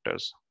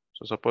connectors.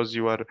 So suppose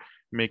you are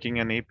making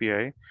an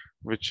API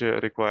which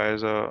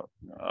requires a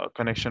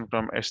connection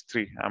from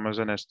S3,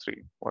 Amazon S3.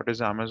 What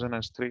is Amazon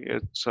S3?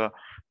 It's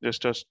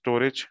just a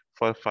storage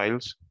for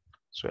files.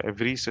 So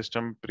every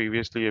system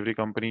previously, every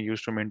company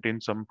used to maintain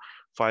some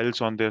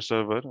files on their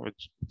server,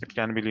 which it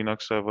can be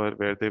Linux server,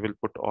 where they will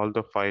put all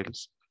the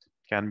files,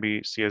 can be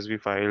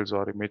CSV files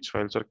or image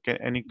files or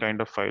any kind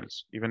of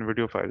files, even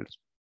video files.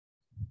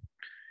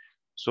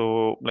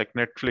 So like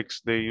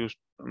Netflix, they use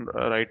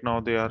right now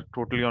they are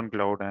totally on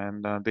cloud,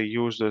 and they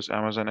use this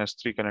Amazon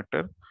S3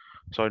 connector.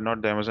 Sorry,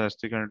 not the Amazon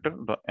S3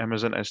 connector, the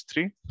Amazon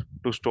S3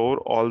 to store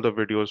all the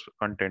videos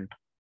content.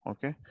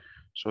 Okay,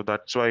 so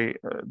that's why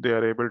they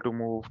are able to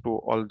move to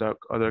all the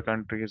other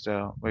countries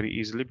very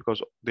easily,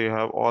 because they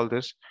have all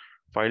this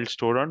file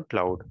stored on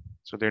cloud.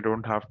 So they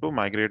don't have to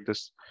migrate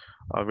this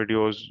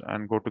videos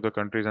and go to the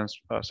countries and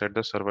set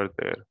the server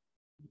there.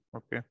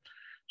 Okay,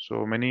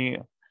 so many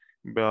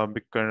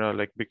big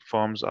like big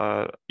firms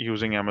are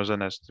using Amazon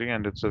S3,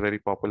 and it's a very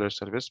popular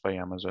service by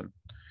Amazon.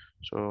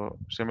 So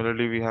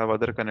similarly, we have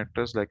other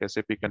connectors like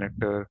SAP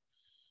connector,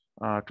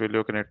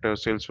 Twilio connector,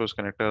 Salesforce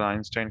connector,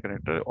 Einstein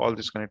connector, all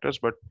these connectors,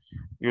 but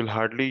you'll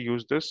hardly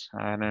use this,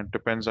 and it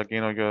depends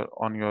again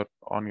on your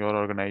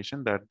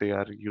organization that they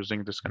are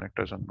using these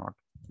connectors or not.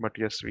 But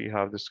yes, we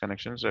have these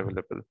connections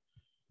available.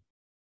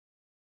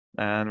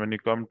 And when you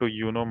come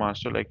to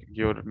master, like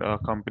your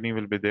company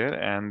will be there,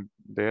 and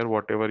there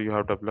whatever you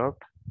have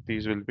developed,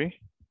 these will be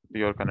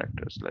your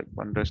connectors. Like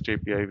one REST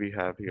API we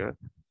have here,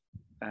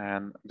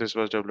 and this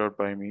was developed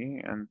by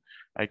me, and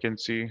I can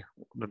see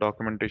the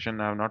documentation.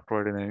 I have not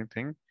provided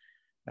anything,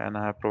 and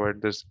I have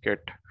provided this get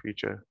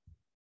feature,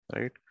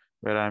 right,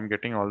 where I'm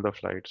getting all the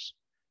flights.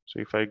 So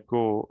if I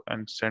go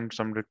and send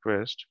some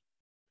request,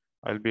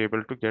 I'll be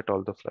able to get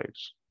all the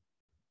flights,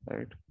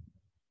 right?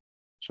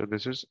 So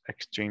this is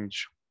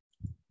exchange.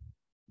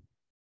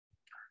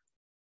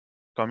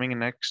 Coming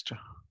next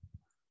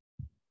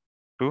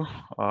to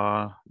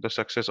the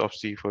success of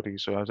C4E.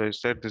 So as I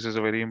said, this is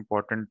a very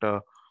important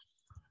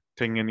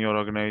thing in your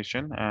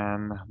organization,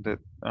 and that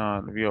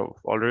we have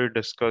already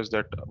discussed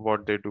that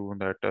what they do,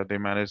 that they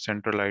manage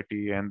central IT,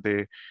 and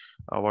they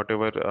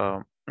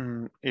whatever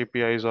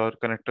APIs or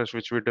connectors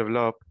which we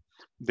develop,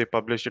 they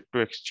publish it to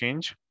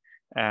Exchange,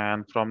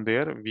 and from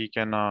there we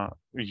can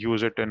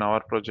use it in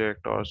our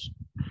project, or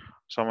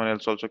someone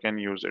else also can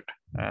use it.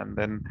 And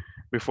then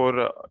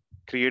before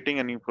creating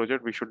a new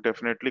project, we should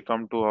definitely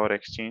come to our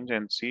Exchange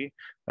and see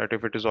that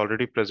if it is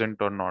already present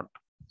or not.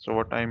 So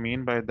what I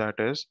mean by that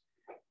is,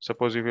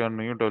 suppose if you are a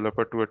new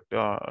developer to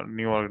a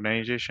new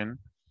organization,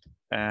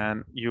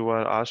 and you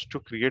are asked to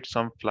create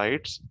some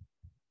flights.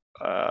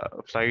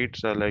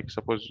 Flights are like,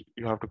 suppose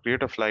you have to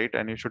create a flight,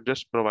 and you should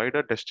just provide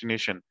a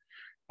destination,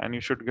 and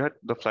you should get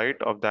the flight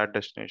of that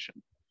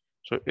destination.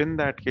 So in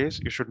that case,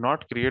 you should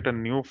not create a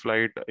new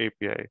flight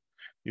API.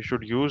 You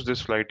should use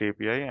this flight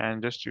API,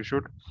 and just you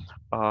should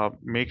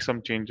make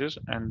some changes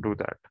and do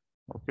that.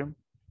 Okay.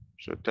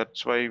 So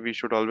that's why we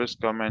should always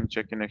come and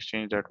check in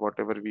Exchange that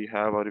whatever we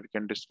have, or we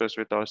can discuss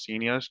with our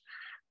seniors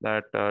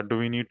that do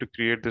we need to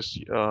create this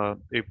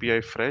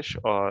API fresh,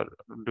 or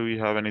do we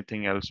have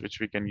anything else which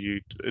we can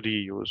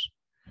reuse.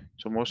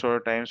 So most of the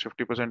times,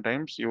 50%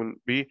 times, you will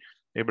be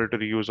able to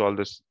reuse all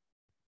this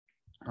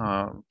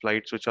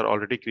flights which are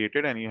already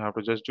created, and you have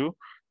to just do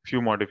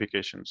few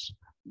modifications.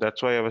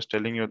 That's why I was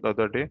telling you the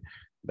other day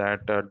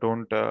that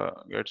don't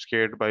get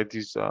scared by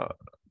these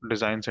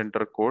design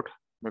center code,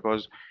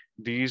 because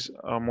these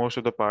most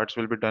of the parts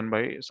will be done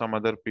by some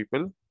other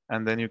people,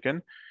 and then you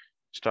can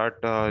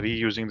start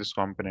reusing this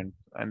component.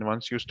 And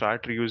once you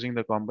start reusing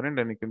the component,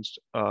 then you can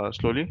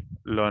slowly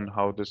learn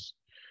how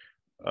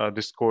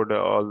this code,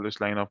 all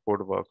this line of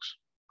code works.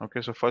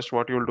 Okay, so first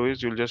what you'll do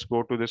is you'll just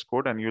go to this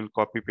code and you'll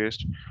copy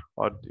paste,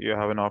 or you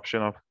have an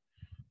option of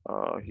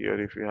here.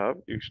 If you have,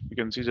 you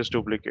can see just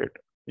duplicate.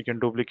 You can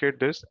duplicate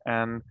this,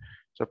 and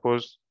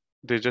suppose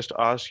they just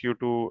ask you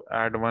to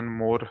add one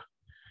more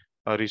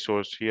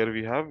resource. Here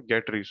we have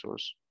get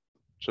resource.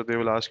 So they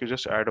will ask you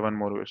just add one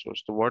more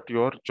resource. So what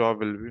your job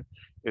will be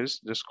is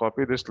just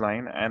copy this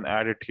line and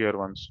add it here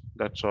once.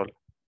 That's all.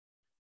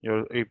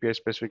 Your API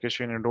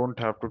specification, you don't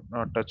have to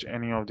touch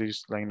any of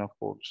these line of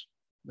codes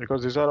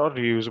because these are all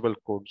reusable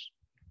codes.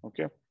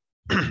 Okay.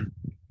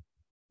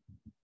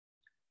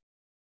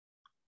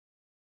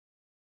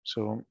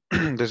 So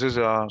this is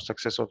a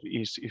success of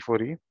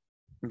E4E.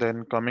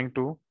 Then coming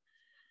to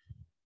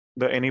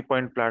the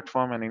anypoint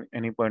platform and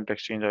anypoint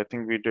exchange, I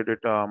think we did it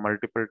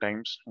multiple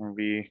times.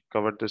 We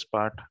covered this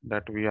part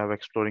that we have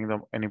exploring the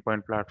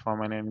anypoint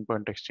platform and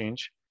anypoint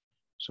exchange.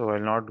 So I'll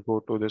not go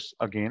to this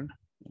again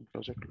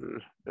because it will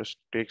just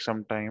take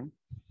some time.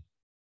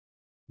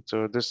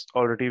 So this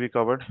already we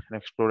covered and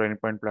explored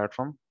anypoint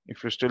platform.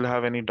 If you still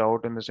have any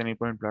doubt in this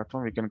anypoint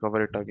platform, we can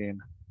cover it again.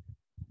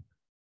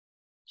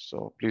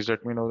 So please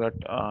let me know that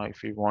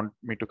if you want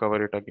me to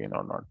cover it again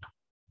or not.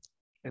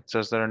 It's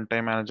just the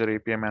runtime manager,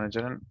 API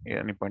manager, and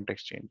anypoint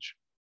exchange.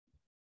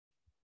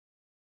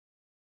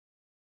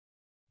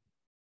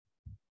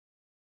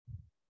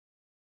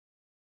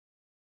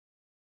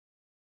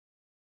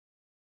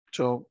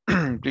 So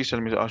please tell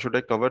me, should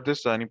I cover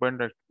this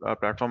anypoint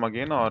platform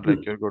again, or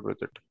like you're good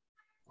with it?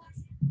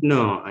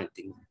 No, I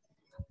think.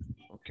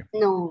 Okay.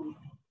 No.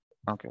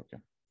 Okay.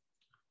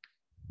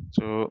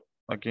 So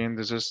again,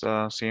 this is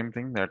same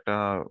thing that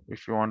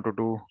if you want to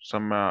do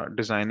some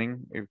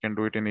designing, you can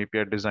do it in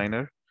API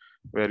designer,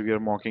 where we are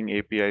mocking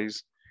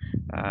APIs,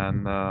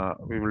 and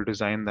we will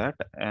design that.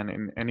 And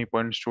in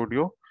anypoint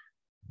studio,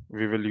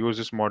 we will use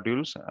these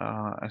modules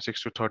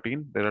 6 to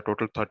 13. There are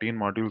total 13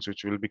 modules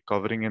which we'll be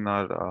covering in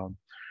our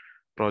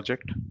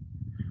project,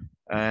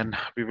 and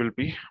we will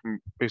be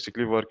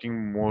basically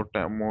working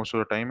most of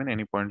the time in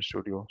anypoint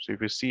studio. So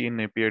if you see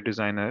in API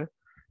designer,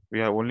 we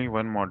have only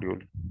one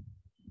module,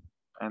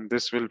 and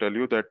this will tell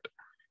you that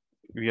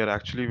we are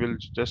actually will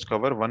just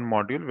cover one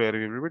module where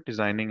we will be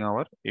designing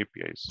our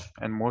APIs,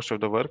 and most of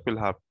the work will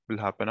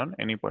happen on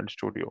anypoint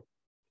studio.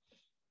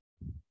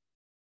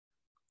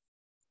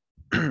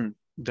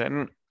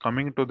 Then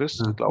coming to this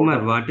cloud.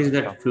 Kumar, what is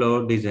that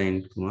flow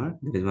design, Kumar?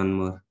 There is one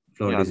more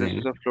flow designer. This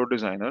is a flow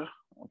designer.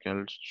 Okay,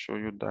 I'll show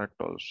you that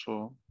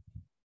also.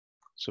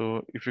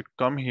 So if you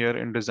come here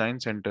in design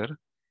center,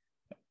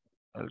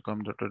 I'll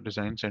come to the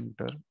design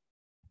center.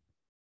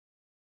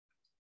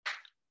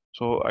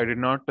 So I did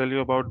not tell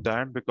you about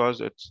that because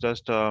it's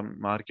just a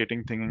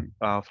marketing thing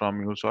from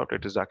MuleSoft.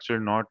 It is actually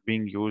not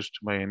being used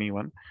by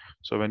anyone.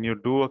 So when you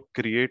do a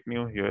create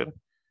new here,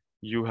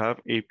 you have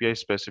API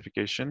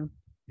specification,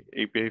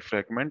 API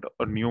fragment,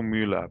 or new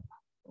Mule app.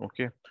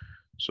 Okay.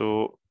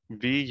 So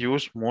we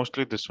use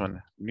mostly this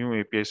one, new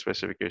API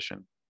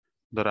specification,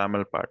 the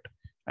RAML part.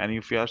 And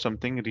if you have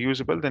something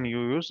reusable, then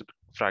you use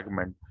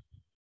fragment.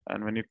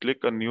 And when you click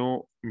a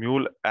new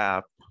Mule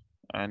app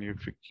and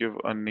if you give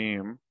a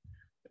name,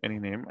 any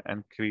name,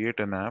 and create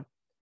an app,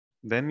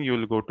 then you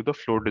will go to the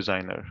flow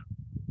designer.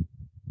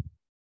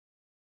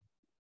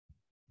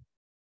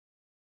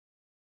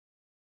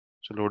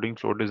 So loading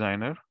flow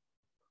designer.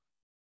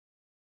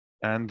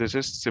 And this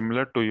is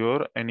similar to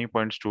your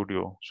anypoint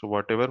studio. So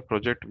whatever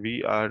project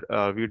we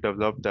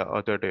developed the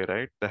other day,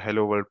 right? The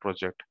Hello World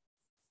project,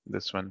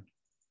 this one.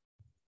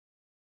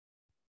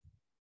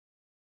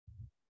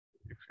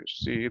 If you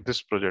see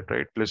this project,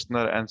 right?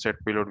 Listener and set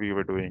payload we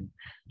were doing.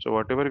 So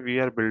whatever we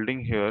are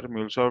building here,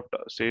 MuleSoft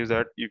says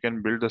that you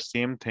can build the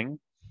same thing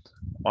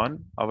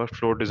on our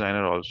flow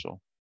designer also.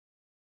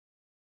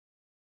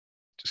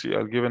 See,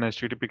 I'll give an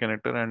HTTP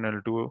connector and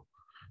I'll do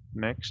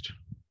next.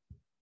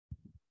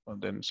 And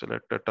then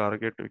select a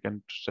target. We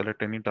can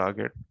select any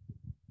target.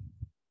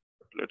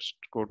 Let's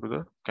go to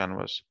the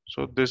canvas.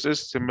 So this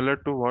is similar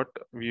to what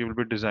we will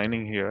be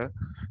designing here,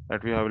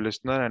 that we have a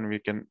listener and we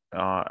can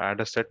add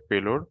a set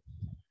payload.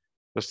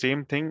 The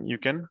same thing you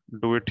can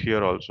do it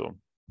here also,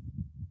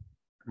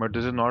 but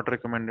this is not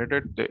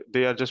recommended.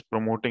 They are just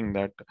promoting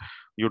that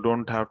you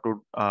don't have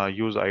to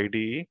use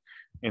IDE.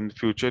 In the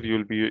future,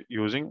 you'll be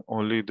using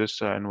only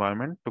this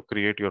environment to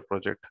create your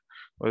project.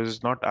 But this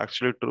is not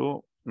actually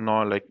true.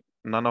 No, like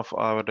none of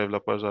our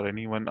developers or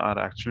anyone are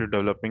actually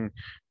developing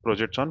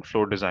projects on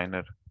Flow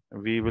Designer.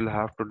 We will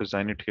have to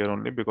design it here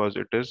only because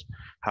it is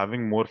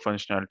having more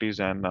functionalities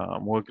and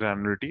more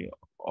granularity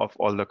of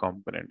all the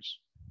components.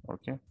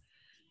 Okay.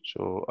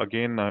 So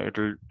again, it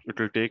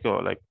will take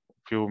like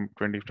few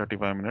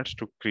 20-35 minutes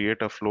to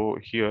create a flow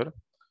here.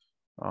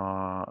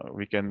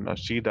 We can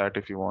see that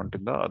if you want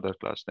in the other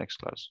class, next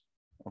class.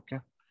 Okay.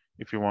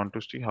 If you want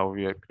to see how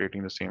we are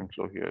creating the same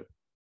flow here.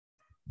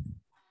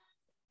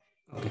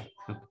 Okay.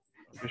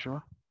 Okay,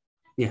 sure.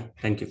 Yeah,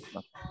 thank you.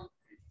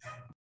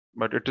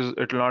 But it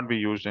will not be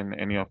used in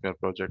any of your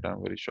project.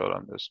 I'm very sure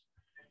on this.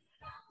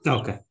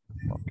 Okay.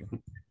 Okay.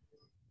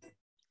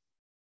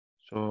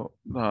 So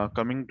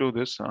coming to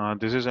this,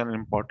 this is an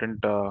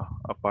important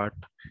part.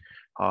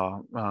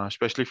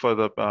 especially for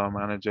the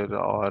manager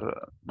or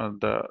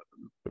the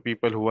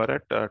people who are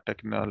at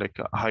like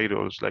high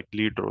roles, like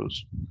lead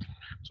roles.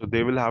 So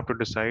they will have to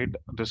decide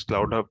this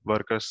Cloud Hub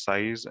worker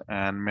size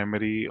and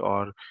memory,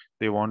 or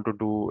they want to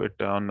do it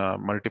on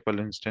multiple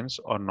instance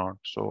or not.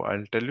 So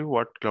I'll tell you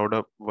what Cloud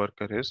Hub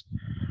worker is.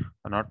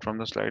 Not from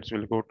the slides,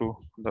 we'll go to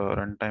the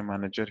runtime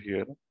manager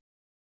here.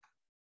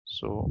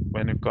 So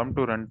when you come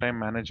to runtime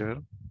manager,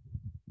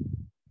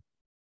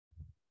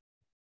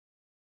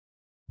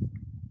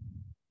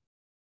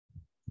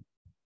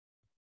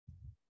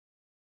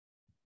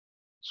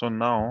 so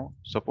now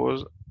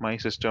suppose my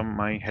system,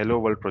 my Hello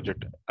World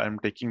project, I'm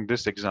taking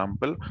this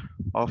example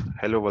of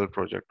Hello World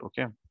project.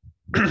 Okay.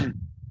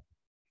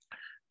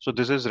 So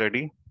this is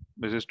ready.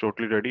 This is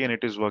totally ready and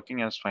it is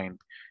working as fine.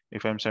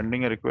 If I'm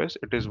sending a request,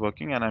 it is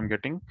working and I'm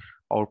getting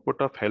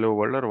output of Hello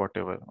World or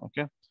whatever.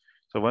 Okay.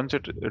 So once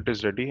it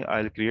is ready,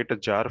 I'll create a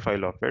jar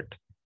file of it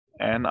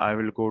and I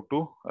will go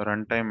to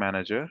runtime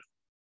manager.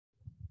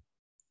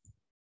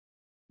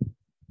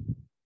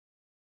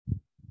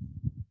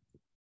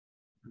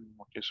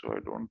 Okay, so I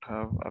don't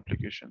have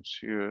applications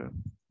here.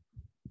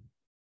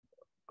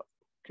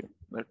 Okay,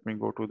 let me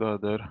go to the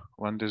other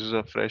one. This is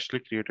a freshly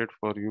created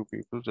for you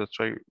people. That's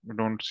why you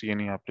don't see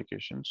any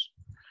applications.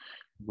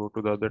 Go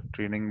to the other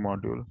training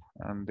module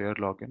and their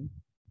login.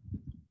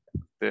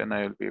 Then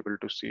I will be able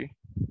to see.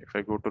 If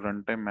I go to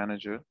runtime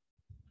manager,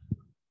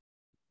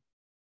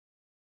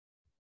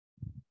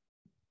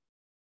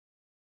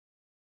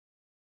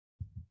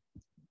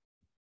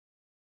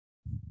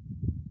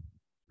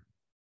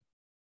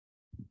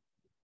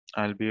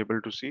 I'll be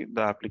able to see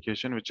the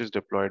application which is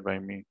deployed by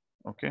me.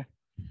 Okay.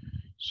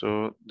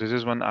 So this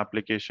is one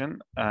application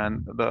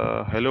and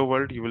the Hello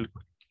World, you will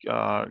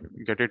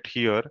get it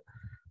here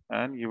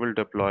and you will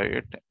deploy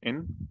it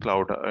in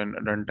cloud in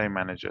runtime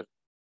manager.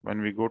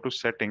 When we go to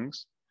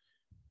settings,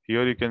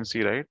 here you can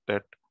see, right,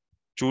 that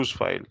choose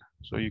file.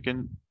 So you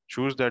can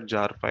choose that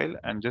jar file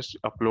and just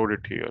upload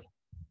it here.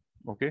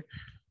 Okay.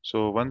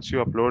 So once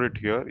you upload it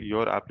here,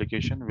 your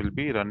application will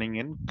be running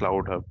in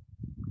Cloud Hub.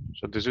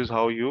 So this is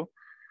how you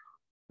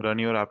run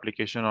your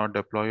application or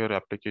deploy your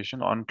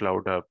application on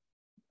Cloud Hub.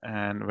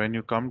 And when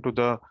you come to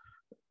the,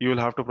 you will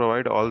have to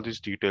provide all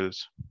these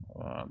details,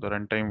 the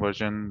runtime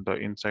version, the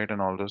insight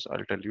and all this,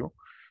 I'll tell you.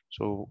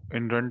 So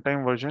in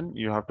runtime version,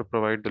 you have to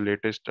provide the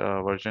latest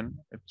version.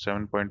 It's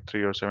 7.3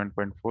 or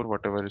 7.4,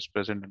 whatever is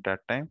present at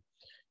that time.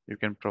 You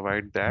can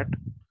provide that.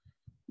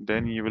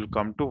 Then you will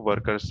come to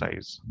worker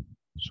size.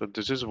 So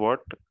this is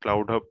what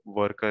Cloud Hub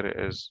worker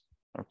is.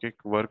 Okay,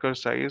 worker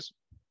size.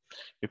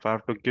 If I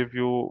have to give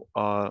you,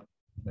 let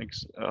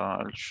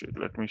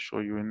me show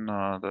you in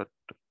the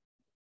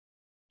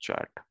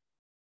chat.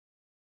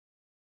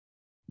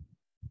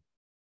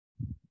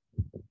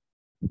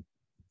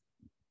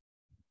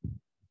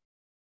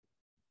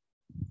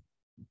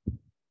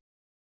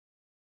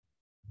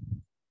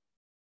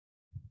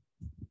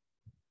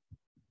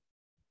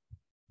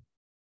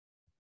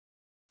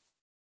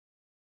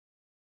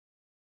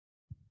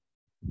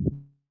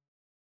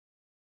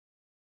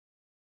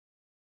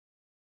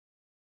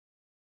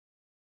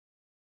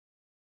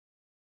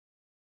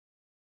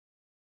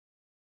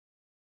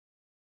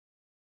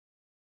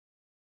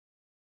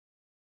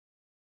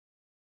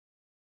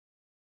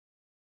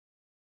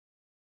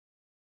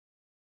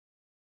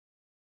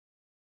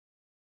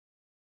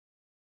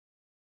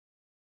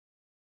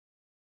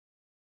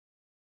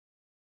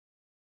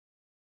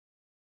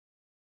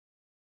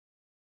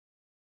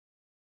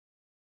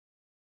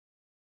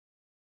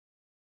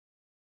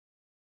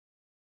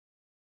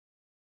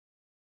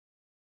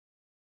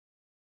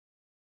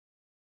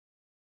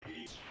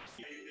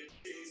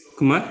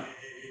 Kumar?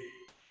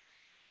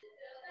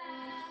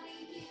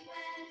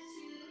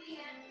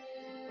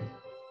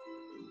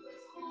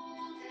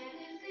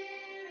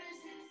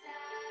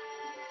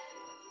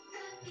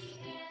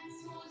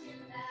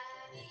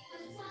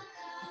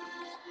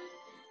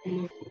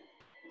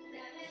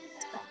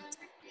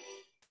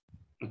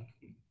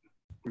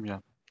 Yeah,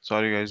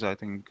 sorry guys, I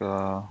think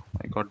I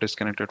got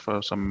disconnected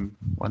for some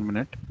 1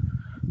 minute.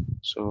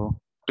 So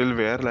till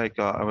where, like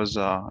I was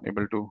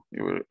able to,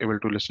 you were able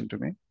to listen to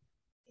me.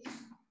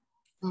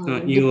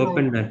 You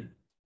opened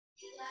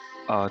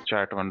that.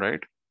 Chat one, right?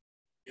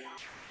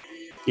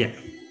 Yeah.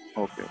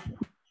 Okay.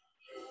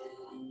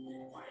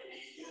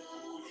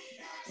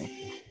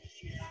 Okay.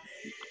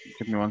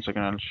 Give me 1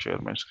 second. I'll share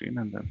my screen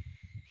and then.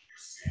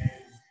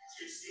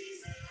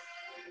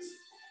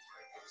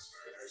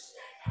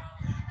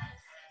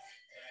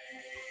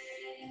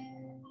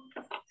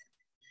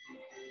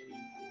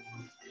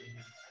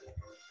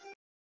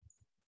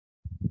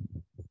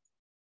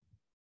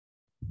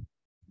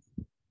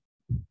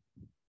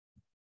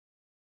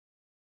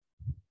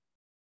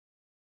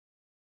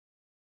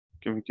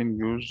 Okay, we can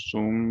use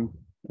Zoom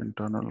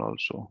internal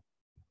also.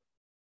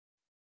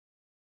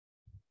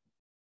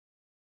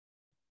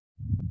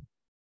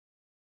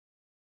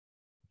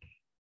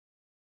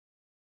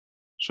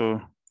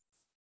 So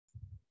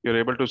you're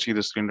able to see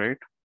the screen, right?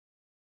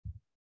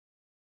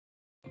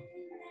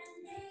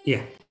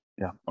 Yeah.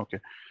 Yeah. Okay.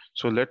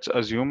 So let's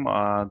assume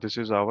this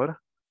is our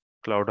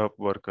Cloud Hub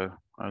worker.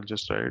 I'll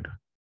just write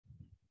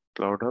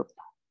Cloud Hub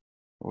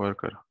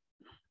worker.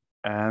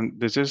 And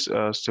this is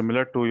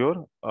similar to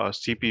your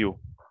CPU.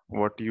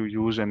 What you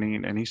use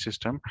in any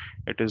system,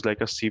 it is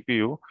like a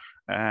CPU.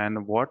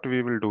 And what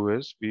we will do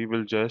is we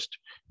will just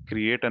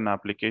create an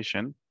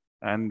application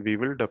and we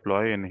will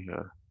deploy in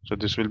here. So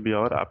this will be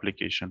our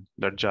application,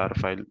 that jar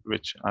file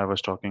which I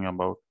was talking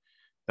about.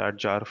 That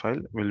jar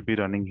file will be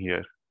running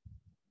here.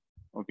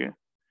 Okay.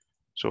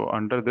 So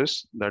under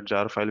this, that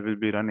jar file will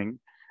be running.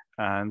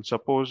 And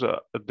suppose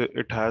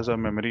it has a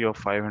memory of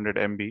 500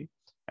 MB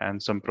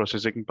and some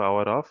processing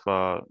power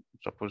of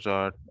suppose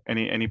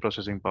any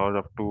processing power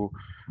up to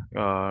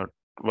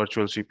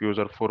virtual CPUs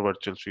or 4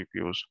 virtual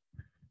CPUs.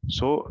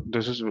 So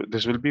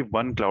this will be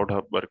one Cloud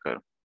Hub worker,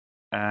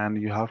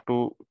 and you have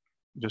to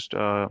just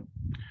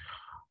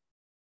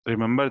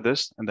remember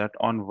this, that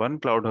on one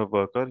Cloud Hub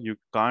worker you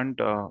can't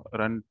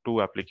run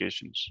two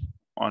applications.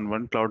 On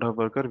one Cloud Hub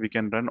worker we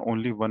can run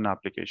only one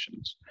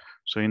applications.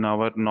 So in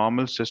our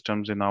normal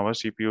systems, in our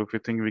CPU, if you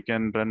think, we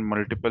can run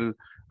multiple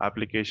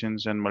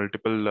applications and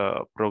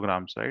multiple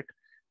programs, right?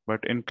 But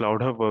in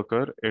Cloud Hub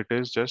worker it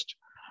is just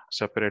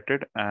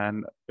separated,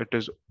 and it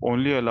is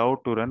only allowed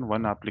to run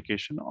one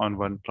application on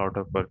one Cloud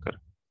Hub worker.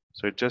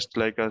 So it's just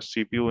like a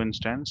CPU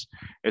instance.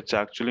 It's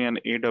actually an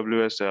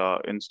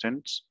AWS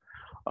instance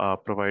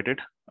provided,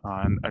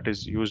 and it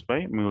is used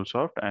by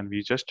MuleSoft, and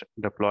we just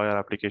deploy our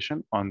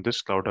application on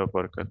this Cloud Hub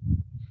worker.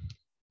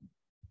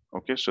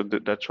 Okay, so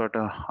that's what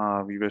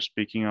we were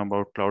speaking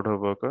about Cloud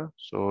Hub worker.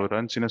 So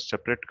runs in a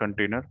separate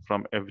container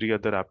from every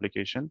other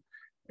application.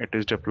 It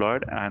is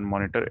deployed and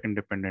monitored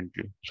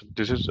independently. So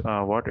this is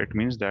what it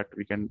means, that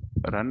we can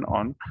run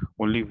on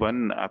only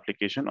one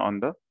application on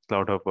the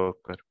Cloud Hub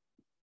worker.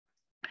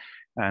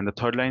 And the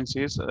third line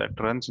says that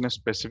runs in a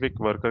specific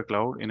worker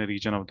cloud in a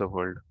region of the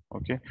world.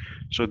 Okay,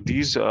 so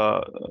this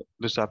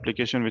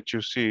application which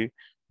you see,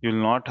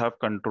 you'll not have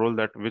control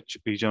that which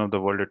region of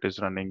the world it is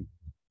running.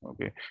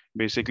 Okay,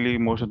 basically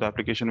most of the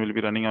application will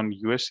be running on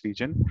US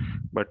region,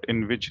 but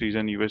in which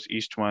region, US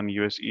East 1,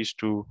 US East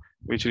 2,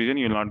 which region,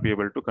 you'll not be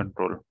able to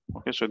control.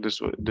 Okay, so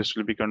this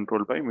will be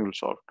controlled by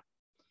MuleSoft.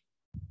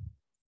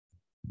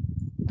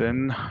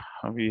 Then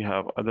we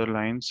have other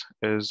lines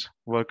is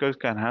workers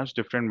can have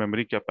different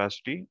memory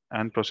capacity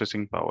and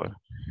processing power.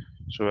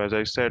 So as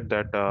I said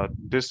that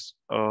this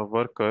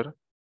worker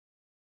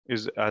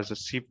is as a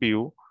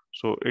CPU,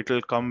 so it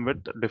will come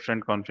with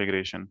different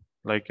configuration.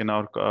 Like in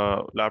our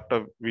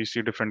laptop, we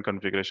see different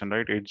configuration,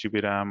 right? 8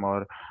 GB RAM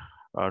or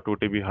 2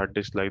 TB hard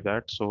disk, like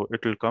that. So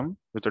it will come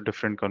with a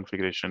different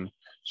configuration.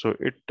 So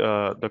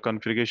the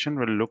configuration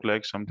will look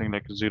like something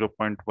like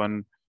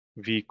 0.1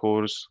 V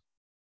cores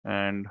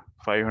and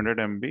 500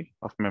 MB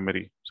of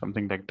memory,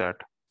 something like that.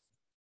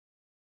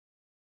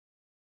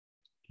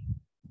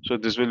 So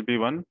this will be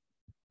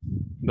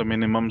the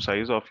minimum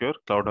size of your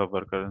Cloud Hub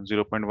worker.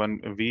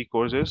 0.1 V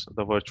cores is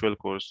the virtual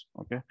cores,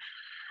 okay?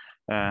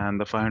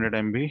 And the 500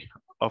 MB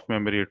of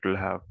memory it will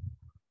have.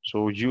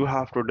 So you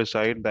have to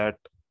decide that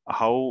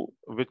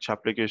which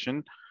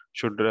application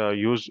should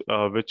use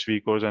which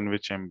V cores and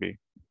which MB,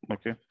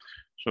 okay?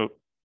 So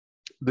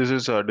this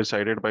is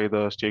decided by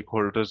the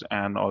stakeholders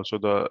and also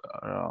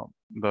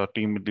the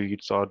team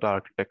leads or the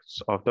architects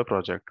of the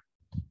project.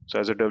 So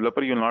as a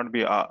developer, you'll not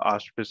be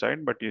asked to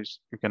decide, but you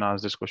can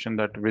ask this question,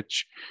 that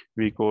which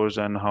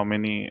vCores and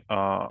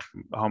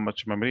how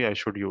much memory I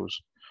should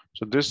use.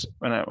 So this,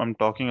 when I'm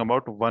talking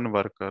about one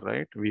worker,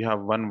 right? We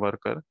have one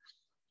worker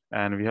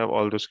and we have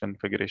all this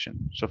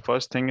configuration. So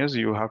first thing is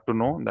you have to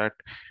know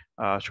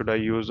that should I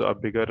use a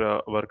bigger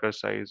worker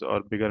size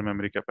or bigger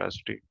memory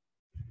capacity?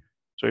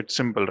 So it's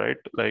simple, right?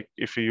 Like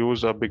if you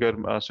use a bigger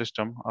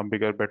system, a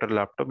bigger, better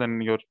laptop,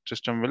 then your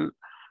system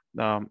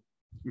will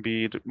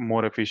be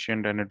more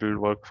efficient and it will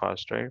work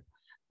fast, right?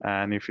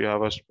 And if you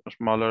have a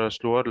smaller,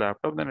 slower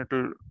laptop, then it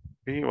will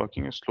be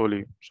working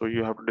slowly. So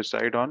you have to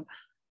decide on,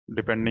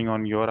 depending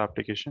on your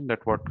application, that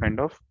what kind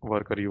of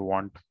worker you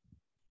want.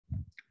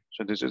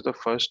 So this is the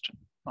first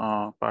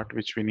part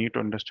which we need to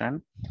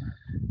understand.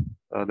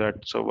 That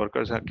so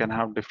workers can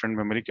have different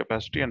memory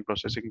capacity and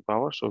processing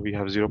power. So we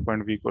have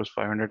 0.1 V cores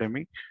 500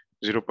 MB,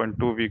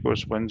 0.2 V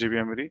cores 1 GB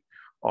memory,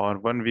 or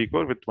 1 V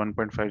core with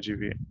 1.5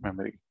 GB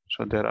memory.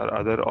 So there are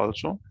other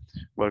also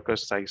worker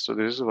size. So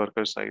this is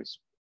worker size.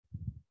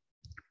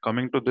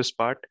 Coming to this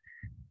part,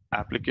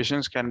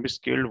 applications can be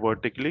scaled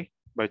vertically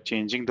by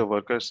changing the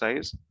worker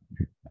size,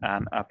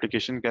 and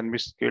application can be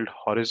scaled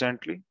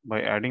horizontally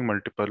by adding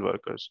multiple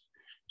workers.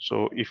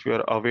 So if you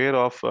are aware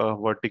of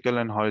vertical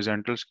and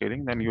horizontal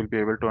scaling, then you'll be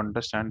able to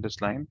understand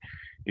this line.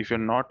 If you're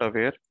not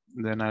aware,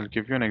 then I'll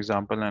give you an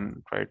example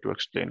and try to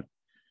explain.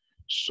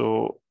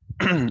 So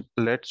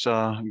let's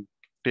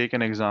take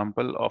an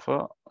example of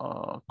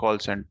a call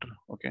center.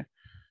 Okay,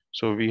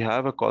 so we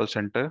have a call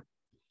center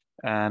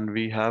and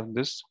we have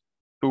this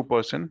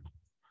 2-person.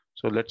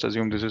 So let's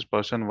assume this is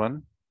person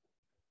 1.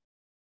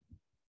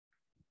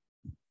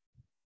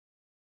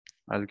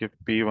 I'll give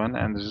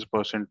P1 and this is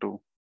person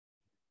 2.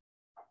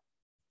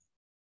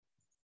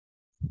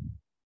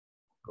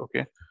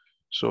 Okay,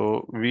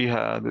 So we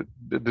have,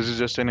 this is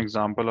just an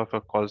example of a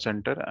call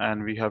center,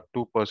 and we have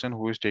two person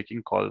who is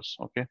taking calls.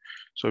 Okay.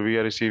 So we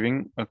are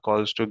receiving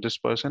calls to this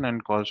person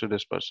and calls to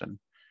this person.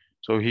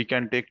 So he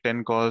can take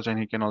 10 calls and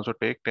he can also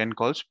take 10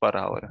 calls per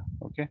hour.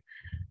 Okay.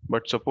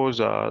 But suppose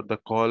the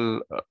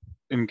call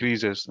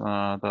increases,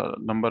 the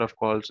number of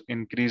calls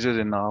increases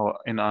in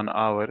an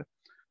hour.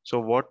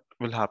 So what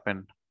will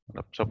happen?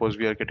 Suppose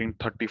we are getting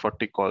 30,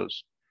 40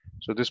 calls.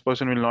 So this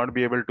person will not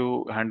be able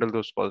to handle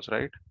those calls,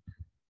 right?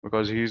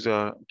 Because he's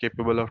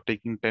capable of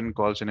taking 10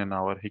 calls in an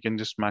hour. He can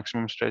just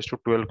maximum stretch to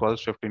 12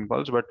 calls, 15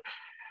 calls, but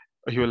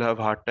he will have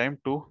hard time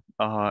to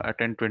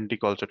attend 20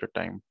 calls at a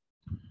time.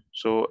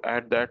 So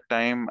at that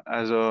time,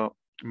 as a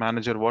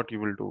manager, what you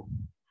will do?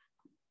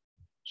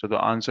 So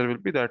the answer will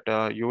be that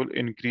you will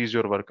increase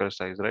your worker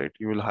size, right?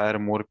 You will hire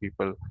more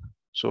people.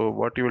 So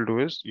what you will do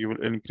is you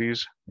will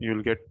increase, you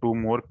will get two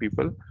more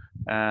people,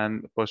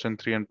 and person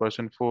three and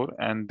person four,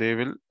 and they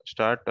will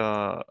start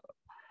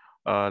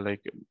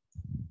like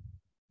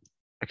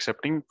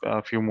accepting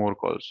a few more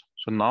calls.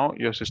 So now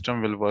your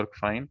system will work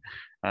fine,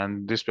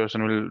 and this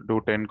person will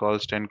do 10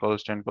 calls, 10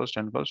 calls, 10 calls,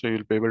 10 calls. So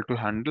you'll be able to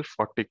handle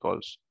 40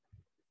 calls.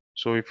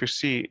 So if you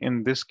see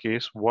in this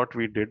case, what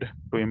we did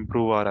to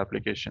improve our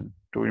application,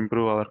 to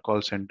improve our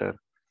call center,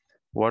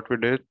 what we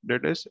did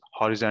is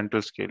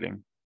horizontal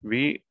scaling.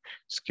 We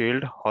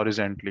scaled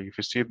horizontally. If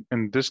you see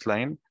in this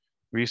line,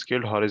 we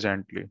scaled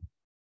horizontally,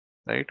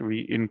 right?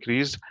 We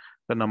increased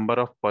the number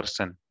of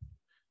person.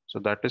 So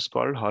that is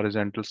called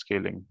horizontal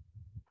scaling.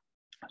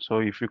 So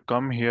if you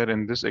come here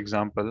in this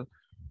example,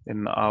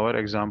 in our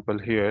example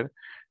here,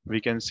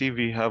 we can see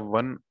we have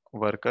one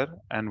worker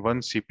and one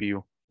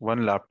CPU,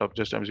 one laptop.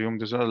 Just assume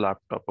this is a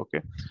laptop,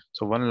 okay?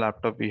 So one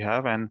laptop we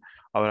have, and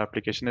our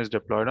application is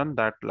deployed on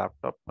that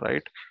laptop,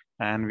 right?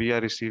 And we are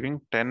receiving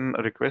 10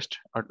 requests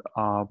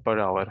per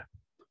hour.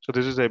 So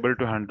this is able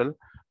to handle,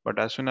 but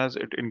as soon as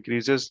it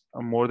increases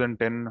more than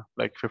 10,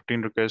 like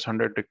 15 requests,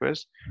 100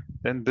 requests,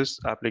 then this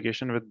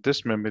application with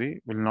this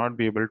memory will not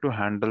be able to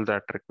handle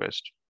that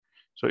request.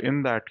 So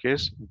in that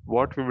case,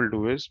 what we will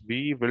do is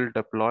we will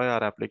deploy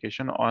our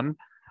application on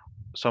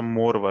some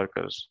more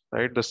workers,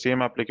 right? The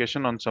same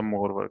application on some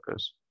more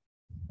workers,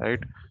 right?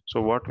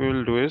 So what we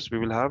will do is we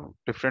will have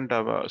different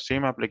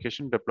same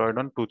application deployed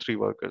on 2, 3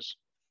 workers.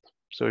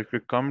 So if you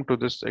come to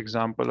this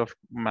example of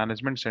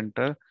management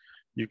center,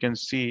 you can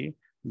see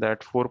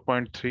that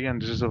 4.3,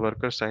 and this is the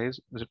worker size,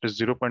 it is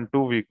 0.2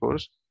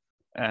 vCores.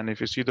 And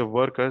if you see the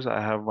workers,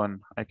 I have one.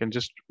 I can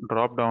just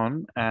drop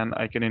down and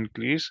I can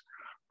increase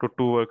to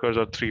 2 workers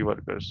or 3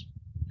 workers.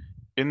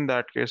 In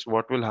that case,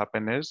 what will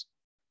happen is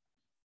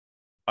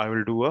I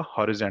will do a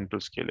horizontal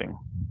scaling,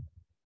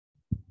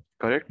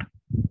 correct?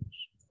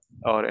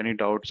 Or any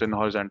doubts in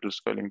horizontal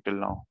scaling till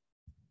now?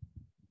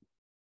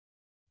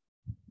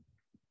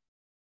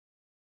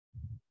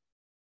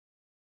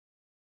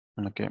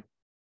 Okay.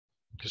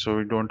 So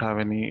we don't have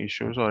any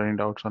issues or any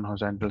doubts on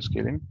horizontal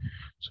scaling.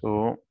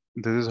 So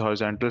this is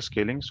horizontal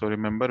scaling. So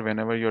remember,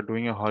 whenever you're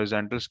doing a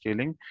horizontal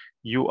scaling,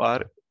 you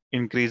are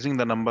increasing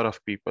the number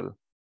of people.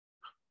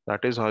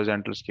 That is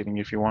horizontal scaling.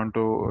 If you want to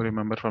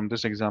remember from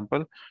this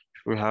example,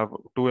 if you have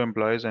 2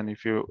 employees and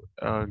if you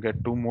get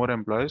 2 more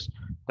employees,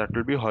 that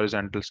will be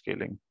horizontal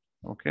scaling.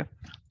 Okay.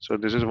 So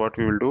this is what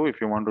we will do.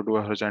 If you want to do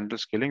a horizontal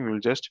scaling, we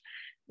will just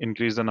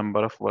increase the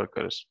number of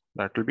workers.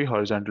 That will be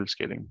horizontal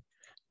scaling.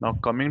 Now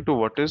coming to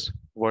what is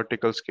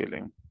vertical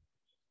scaling.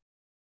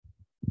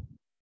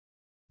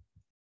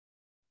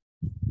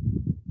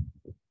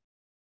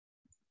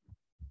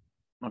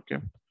 Okay.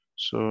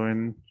 So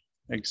in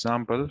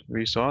example,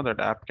 we saw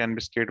that app can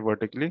be scaled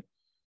vertically.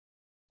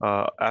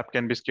 App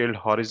can be scaled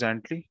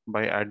horizontally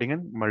by adding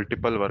in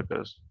multiple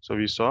workers. So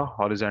we saw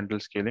horizontal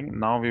scaling.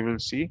 Now we will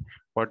see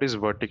what is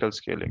vertical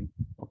scaling.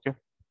 Okay.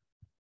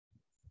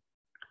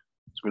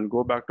 So we'll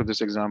go back to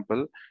this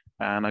example,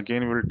 and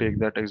again we'll take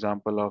that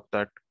example of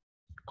that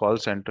call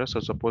center. So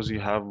suppose you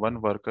have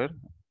one worker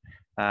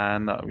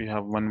and we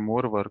have one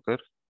more worker,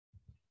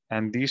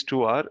 and these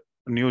two are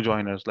new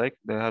joiners, like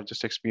they have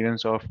just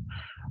experience of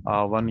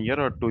 1 year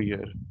or 2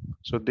 years.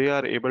 So they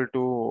are able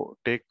to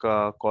take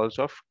calls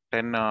of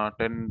 10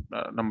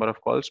 number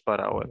of calls per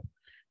hour.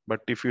 But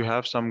if you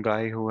have some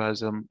guy who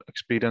has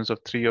experience of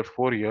 3 or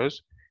 4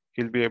 years,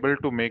 he'll be able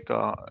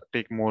to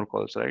take more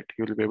calls, right?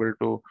 He will be able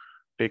to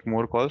take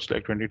more calls,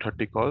 like 20,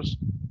 30 calls.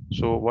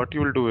 So what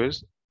you will do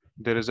is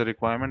there is a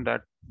requirement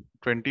that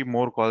 20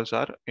 more calls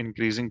are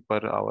increasing per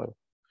hour.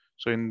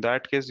 So in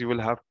that case, you will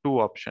have two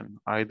options,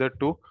 either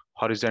to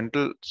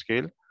horizontal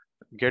scale,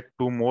 get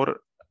 2 more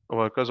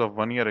workers of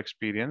 1 year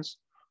experience,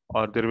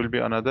 or there will be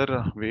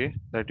another way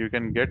that you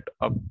can get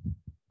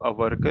a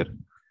worker,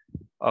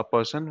 a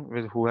person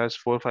with who has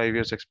 4 or 5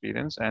 years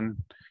experience, and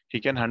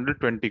he can handle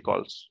 20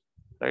 calls,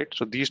 right?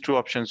 So these two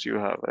options you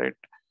have, right?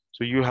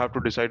 So you have to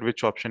decide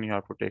which option you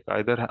have to take,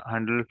 either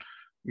handle,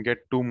 get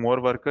 2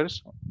 more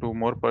workers, 2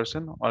 more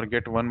person, or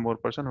get 1 more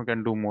person who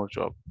can do more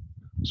job.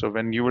 So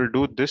when you will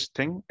do this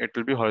thing, it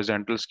will be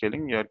horizontal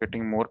scaling. You are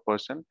getting more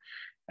person,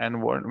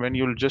 and when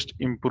you'll just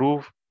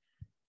improve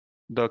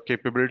the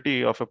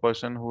capability of a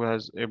person who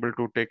has able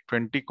to take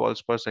 20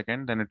 calls per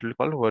second, then it will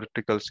call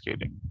vertical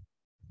scaling.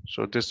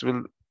 So this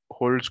will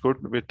holds good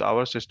with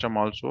our system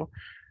also.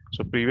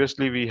 So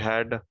previously we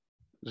had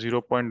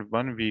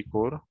 0.1 V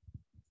core,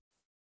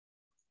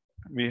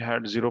 we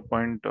had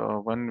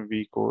 0.1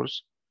 V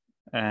cores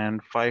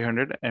and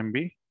 500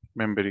 MB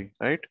memory,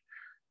 right?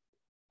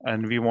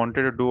 And we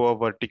wanted to do a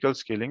vertical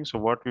scaling. So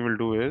what we will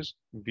do is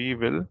we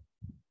will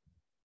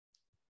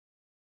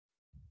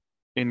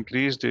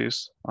increase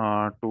this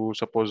to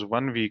suppose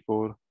 1 V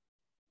core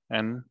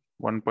and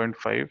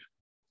 1.5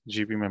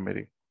 GB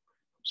memory.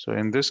 So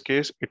in this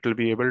case, it will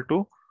be able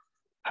to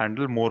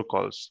handle more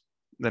calls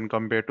than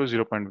compared to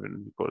 0.1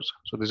 cores.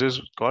 So this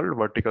is called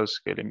vertical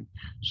scaling.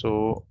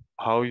 So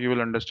how you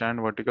will understand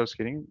vertical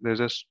scaling? There's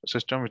a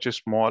system which is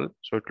small,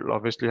 so it will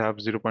obviously have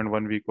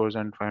 0.1 V cores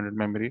and 500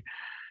 memory.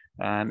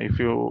 And if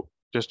you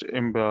just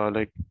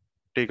like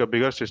take a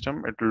bigger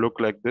system, it will look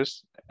like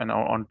this. And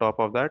on top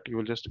of that, you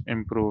will just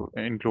include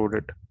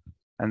it.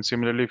 And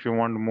similarly, if you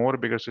want more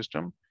bigger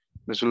system,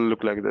 this will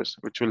look like this,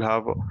 which will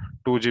have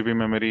 2 GB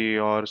memory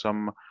or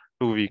some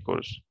 2 V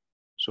cores.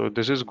 So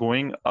this is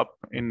going up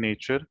in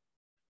nature.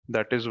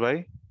 That is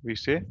why we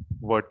say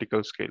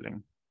vertical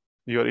scaling.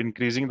 You're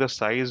increasing the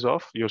size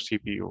of your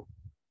CPU.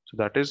 So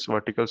that is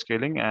vertical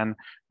scaling. And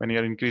when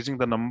you're increasing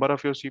the number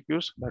of your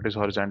CPUs, that is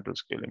horizontal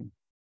scaling.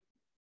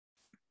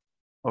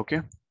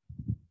 Okay.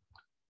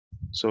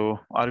 So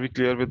are we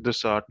clear with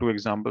this two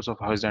examples of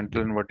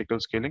horizontal and vertical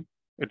scaling?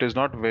 It is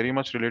not very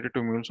much related to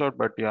MuleSoft,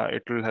 but yeah,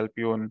 it will help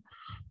you in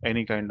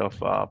any kind of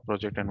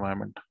project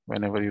environment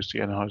whenever you see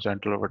an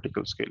horizontal or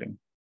vertical scaling.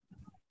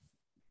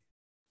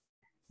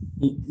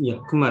 Yeah,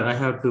 Kumar, I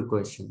have two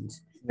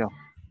questions.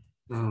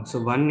 Yeah.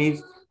 So one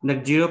is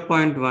that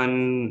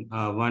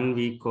 0.1 1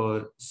 V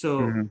core.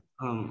 So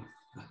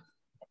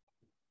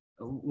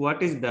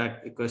what is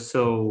that? Because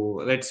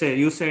so let's say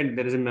you said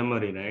there is a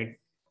memory, right?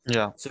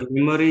 Yeah. So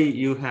memory,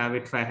 you have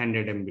it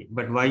 500 MB,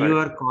 but why Right. you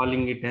are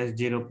calling it as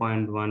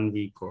 0.1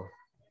 V core?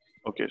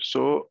 Okay,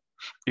 so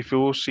if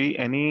you see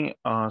any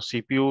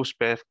CPU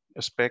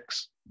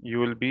specs, you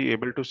will be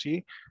able to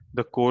see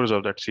the cores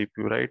of that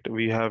CPU, right?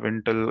 We have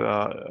Intel,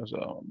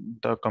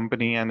 the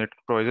company, and it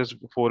provides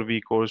 4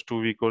 V cores,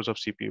 2 V cores of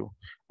CPU.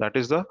 That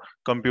is the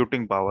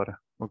computing power,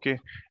 okay?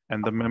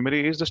 And the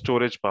memory is the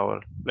storage power,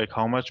 like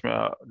how much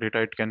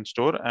data it can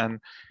store,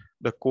 and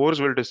the cores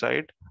will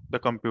decide the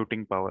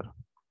computing power,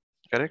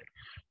 correct?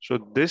 So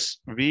this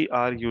we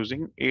are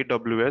using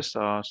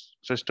AWS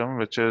system,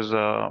 which is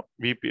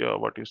VP.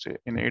 What you say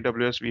in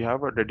AWS, we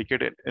have a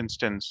dedicated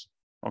instance,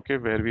 okay,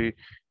 where we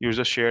use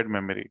a shared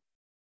memory.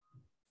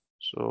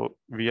 So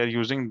we are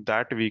using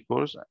that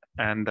vCores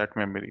and that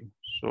memory.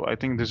 So I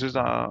think this is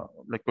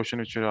like question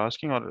which you're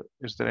asking, or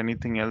is there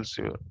anything else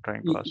you're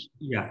trying to ask?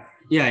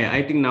 Yeah.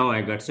 I think now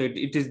I got. So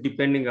it is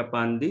depending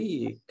upon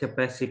the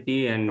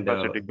capacity and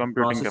computing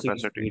processing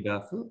capacity. speed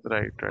of.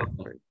 Right.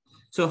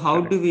 So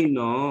how do we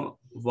know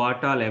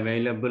what all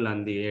available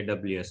on the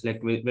AWS?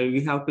 Like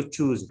we have to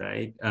choose,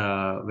 right?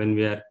 When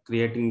we are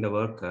creating the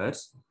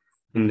workers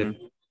in the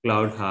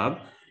Cloud Hub.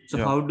 So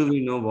how do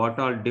we know what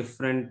all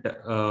different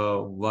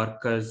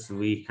workers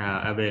we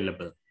have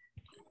available?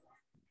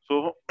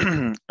 So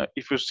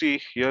if you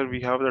see here, we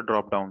have the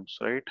drop downs,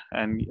 right?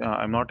 And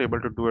I'm not able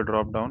to do a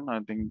drop down. I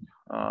think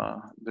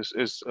this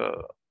is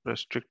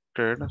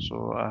restricted.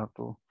 So I have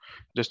to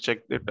just check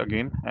it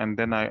again, and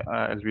then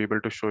I'll be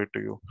able to show it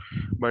to you.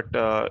 But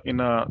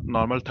in a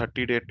normal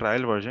 30-day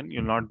trial version,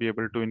 you'll not be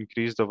able to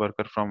increase the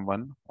worker from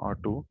 1 or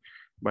 2.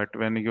 But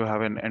when you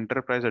have an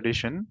enterprise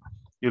edition,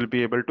 you'll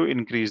be able to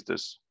increase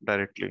this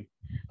directly.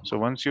 So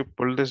once you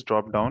pull this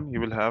drop down,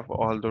 you will have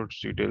all those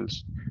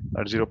details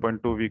at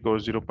 0.2 vCore,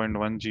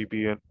 0.1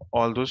 GB,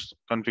 all those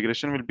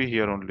configuration will be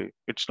here only.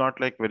 It's not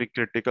like very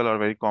critical or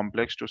very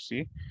complex to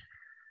see.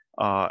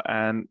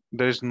 And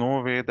there is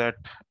no way that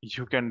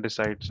you can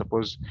decide.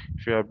 Suppose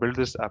if you have built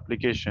this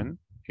application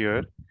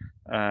here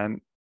and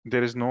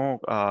there is no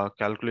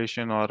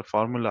calculation or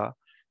formula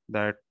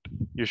that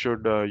you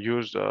should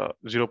use 0.1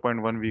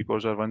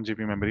 vCores or 1 GB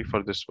memory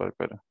for this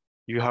worker.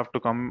 You have to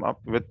come up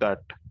with that,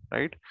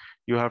 right?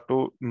 You have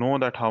to know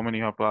that how many,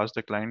 you have to ask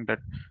the client that,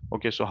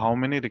 okay, so how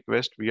many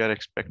requests we are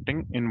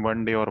expecting in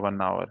 1 day or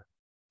 1 hour.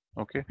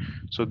 Okay,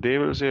 so they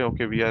will say,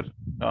 okay, we are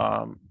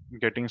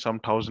getting some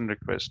 1,000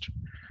 requests.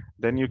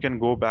 Then you can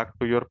go back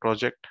to your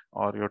project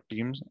or your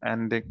teams,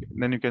 and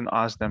then you can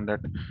ask them that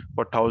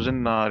for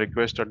 1,000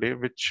 requests a day,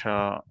 which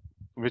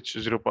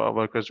zero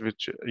workers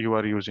which you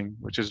are using,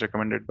 which is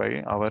recommended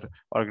by our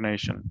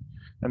organization.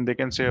 And they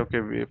can say,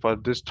 okay, for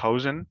this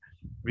 1,000,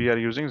 we are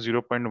using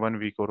 0.1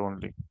 vCore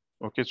only.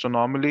 Okay, so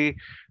normally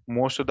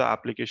most of the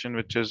application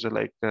which is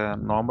like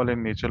normal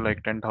in nature,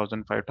 like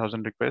 10,000,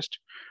 5,000 requests,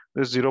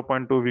 this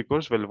 0.2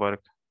 vCores will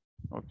work.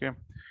 Okay,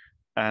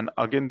 and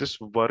again, this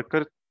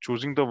worker,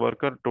 choosing the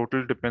worker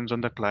total depends on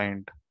the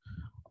client.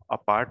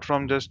 Apart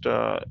from just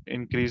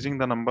increasing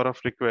the number of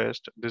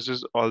requests, this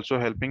is also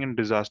helping in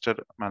disaster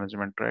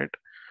management, right?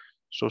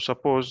 So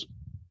suppose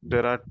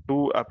there are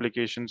 2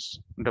 applications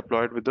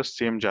deployed with the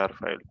same jar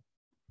file.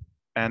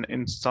 and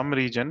in some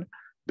region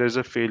there's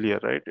a failure,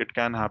 right? It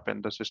can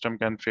happen, the system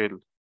can fail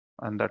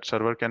and that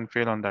server can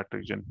fail on that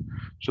region.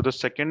 So the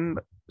second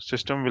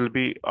system will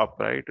be up,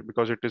 right?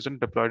 Because it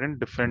isn't deployed in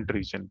different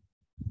region.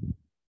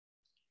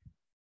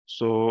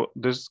 So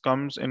this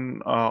comes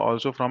in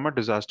also from a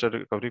disaster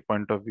recovery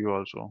point of view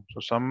also. So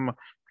some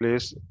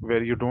place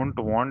where you don't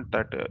want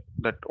that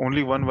that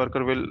only one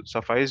worker will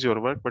suffice your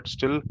work, but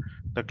still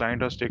the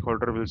client or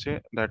stakeholder will say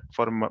that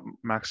for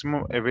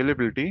maximum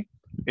availability,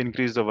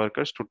 increase the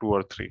workers to 2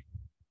 or 3.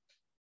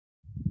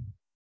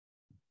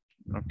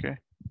 Okay.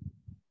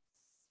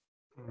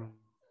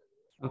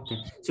 Okay.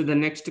 So the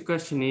next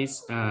question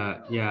is,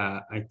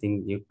 yeah, I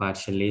think you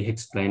partially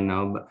explained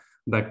now,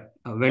 but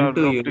when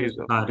to No, use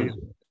please,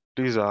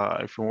 please,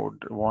 if you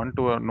would want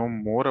to know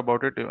more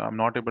about it, I'm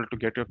not able to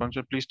get your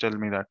concept. Please tell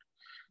me that.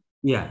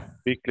 Yeah.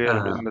 Be clear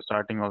Uh, in the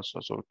starting also,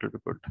 so it will be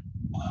good.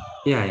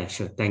 yeah,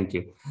 sure. Thank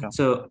you. Yeah.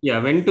 So yeah,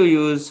 when to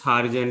use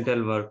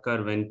horizontal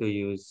worker, when to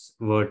use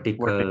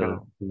vertical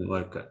Vertical,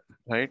 worker.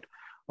 right?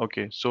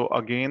 Okay, so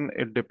again,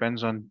 it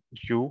depends on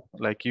you.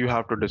 Like you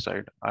have to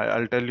decide.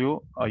 I'll tell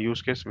you a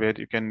use case where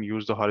you can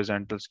use the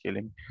horizontal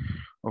scaling.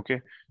 Okay,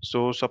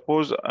 so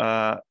suppose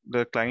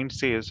the client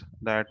says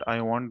that I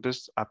want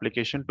this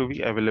application to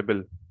be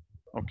available,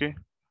 okay,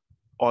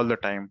 all the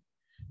time.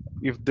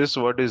 If this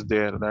word is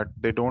there that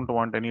they don't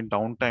want any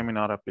downtime in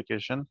our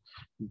application,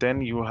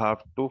 then you have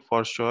to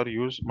for sure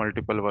use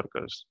multiple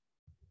workers.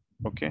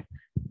 Okay,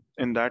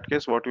 in that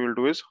case, what we will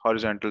do is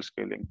horizontal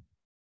scaling,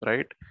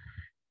 right?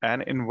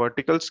 And in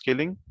vertical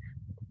scaling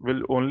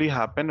will only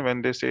happen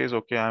when they say is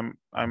okay,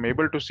 I'm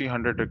able to see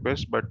 100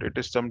 requests, but it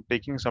is some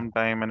taking some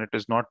time and it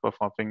is not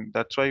performing.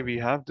 That's why we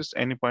have this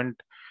anypoint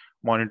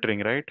monitoring,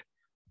 right?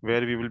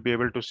 Where we will be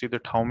able to see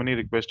that how many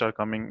requests are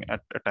coming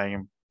at a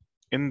time.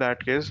 In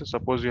that case,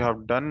 suppose you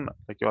have done,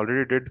 like you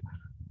already did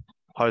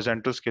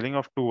horizontal scaling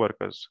of 2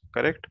 workers,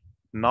 correct?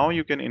 Now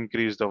you can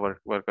increase the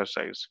worker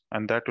size,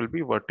 and that will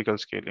be vertical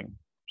scaling.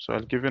 So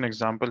I'll give you an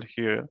example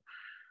here.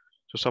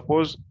 So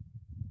suppose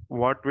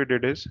what we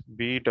did is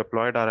we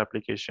deployed our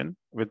application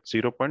with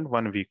 0.1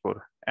 vCore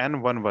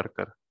and 1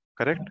 worker,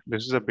 correct?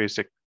 This is a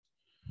basic.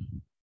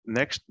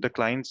 Next, the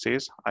client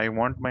says, I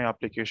want my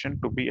application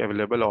to be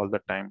available all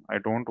the time. I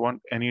don't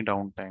want any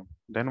downtime.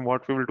 Then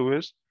what we will do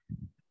is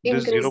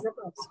this Increase 0, the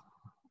cost.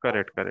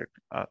 correct.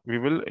 We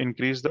will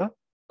increase the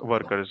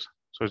workers.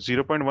 So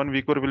 0.1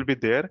 vCore will be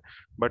there,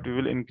 but we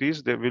will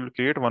increase, they will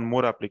create one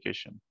more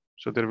application.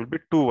 So there will be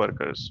 2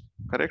 workers,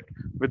 correct?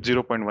 With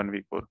 0.1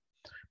 vCore.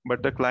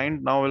 But the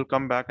client now will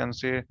come back and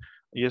say,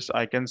 yes,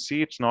 I can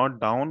see it's not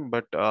down,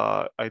 but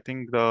I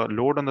think the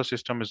load on the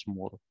system is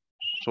more.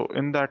 So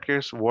in that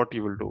case, what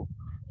you will do?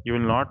 You will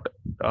not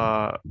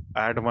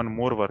add one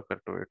more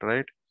worker to it,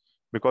 right?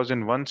 Because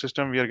in one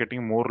system we are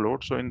getting more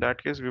load. So in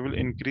that case, we will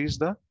increase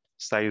the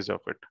size of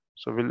it.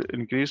 So we'll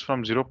increase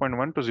from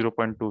 0.1 to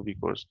 0.2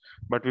 vCores,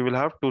 but we will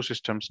have 2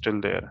 systems still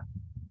there.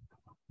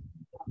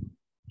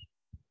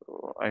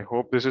 So I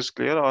hope this is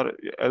clear, or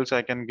else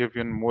I can give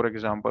you more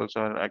examples,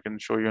 or I can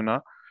show you in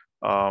a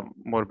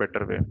more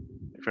better way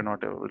if you're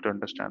not able to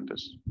understand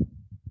this.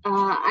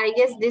 I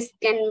guess this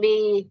can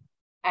be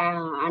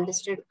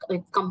understood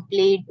with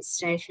complete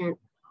session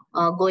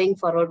going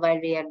forward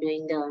while we are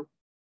doing the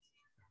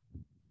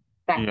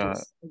Yeah,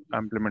 practice.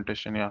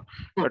 implementation, yeah.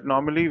 Yeah. But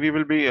normally we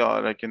will be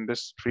like in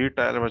this free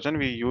trial version,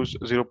 we use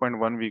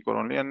 0.1 vCore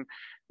only. And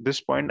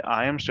this point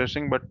I am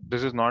stressing, but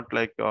this is not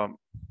like,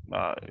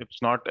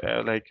 it's not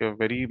like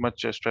very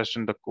much stressed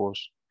in the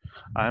course.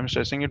 I am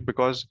stressing it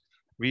because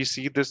we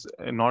see this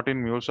not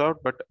in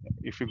MuleSoft, but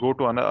if you go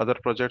to other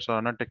projects or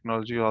another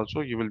technology also,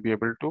 you will be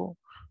able to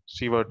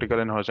see vertical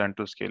and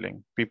horizontal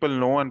scaling. People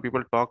know and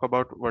people talk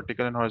about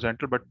vertical and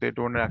horizontal, but they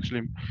don't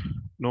actually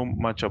know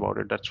much about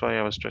it. That's why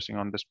I was stressing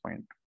on this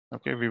point.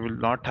 Okay, we will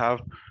not have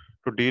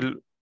to deal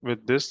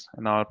with this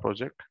in our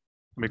project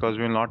because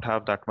we will not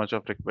have that much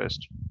of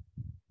request.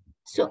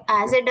 So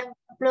as a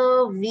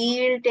developer,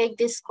 we will take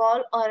this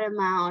call,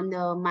 or on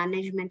the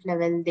management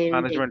level, they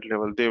will take. Management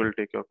level, they will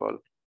take your call.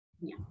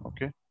 Yeah.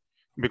 Okay,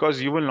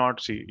 because you will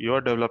not see, you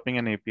are developing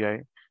an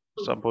API,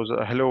 suppose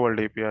a hello world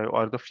API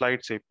or the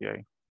flights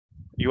API.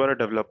 You are a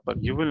developer,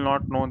 you will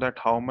not know that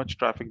how much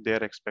traffic they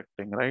are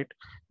expecting, right?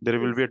 There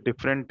will be a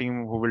different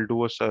team who will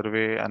do a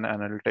survey and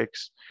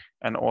analytics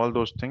and all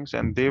those things,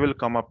 and they will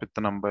come up with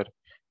the number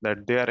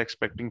that they are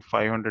expecting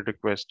 500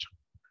 requests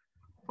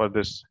for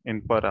this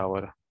in per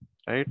hour,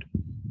 right?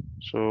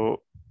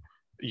 So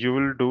you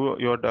will do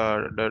your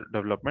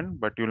development,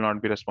 but you will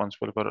not be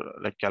responsible for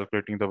like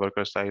calculating the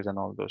worker size and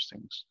all those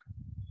things.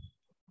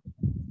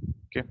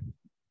 Okay.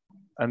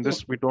 And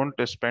this we don't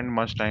spend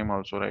much time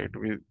also, right?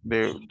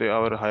 They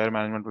our higher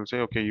management will say,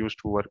 okay, use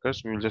 2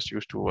 workers, we will just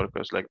use 2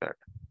 workers like that.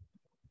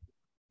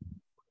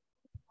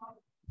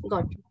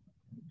 Got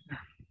it.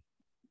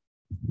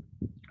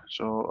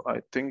 So I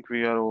think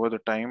we are over the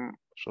time.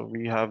 So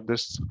we have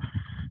this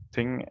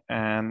thing,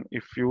 and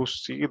if you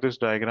see this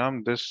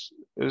diagram, this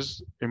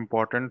is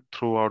important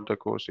throughout the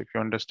course. If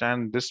you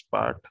understand this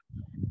part,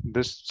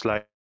 this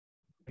slide,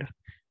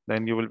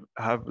 then you will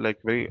have like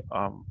very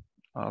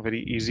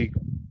very easy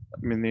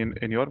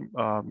in your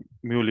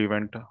Mule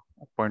event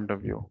point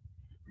of view.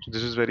 So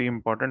this is very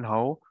important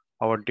how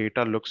our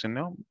data looks in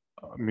a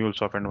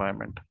MuleSoft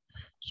environment.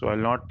 So I'll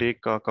not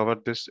cover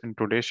this in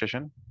today's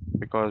session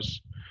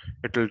because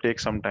it will take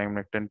some time,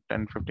 like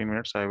 10-15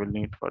 minutes I will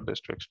need for this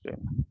to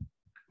explain.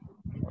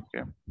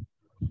 Okay.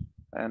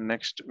 And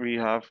next we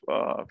have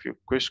a few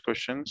quiz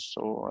questions.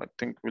 So I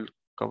think we'll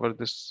cover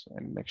this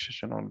in next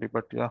session only,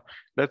 but yeah,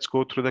 let's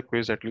go through the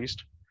quiz at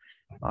least,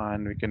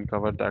 and we can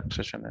cover that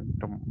session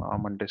in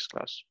Monday's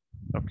class.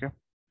 Okay.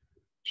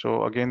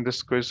 So again,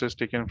 this quiz is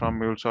taken from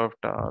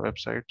MuleSoft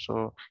website.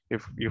 So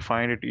if you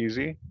find it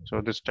easy,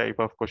 so this type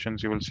of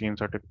questions you will see in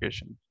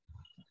certification.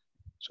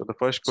 So the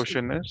first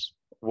question is,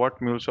 what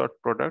MuleSoft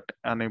product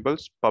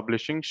enables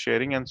publishing,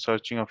 sharing, and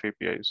searching of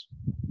APIs?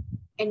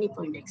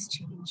 Anypoint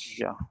Exchange.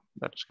 Yeah,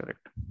 that's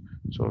correct.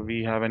 So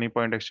we have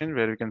Anypoint Exchange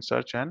where we can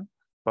search and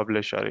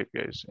publish our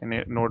APIs. In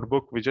a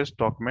notebook, we just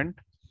document.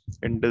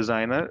 In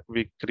Designer,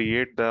 we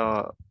create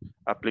the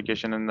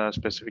application in the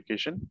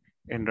specification.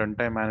 In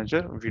Runtime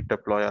Manager, we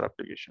deploy our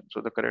application.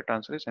 So the correct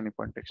answer is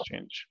Anypoint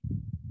Exchange.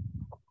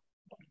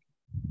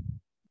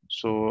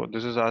 So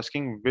this is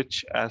asking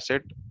which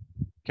asset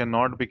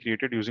cannot be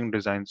created using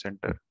Design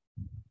Center.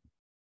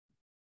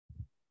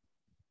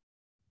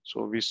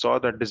 So we saw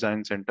that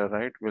Design Center,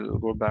 right? We'll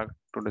go back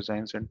to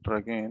Design Center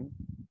again,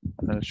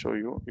 and I'll show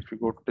you. If you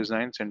go to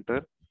Design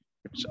Center,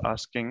 it's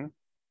asking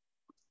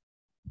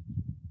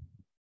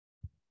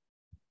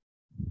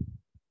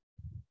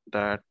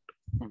that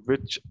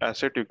which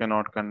asset you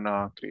cannot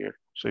create.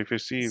 So if you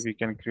see, we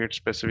can create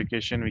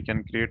specification, we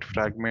can create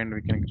fragment,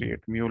 we can create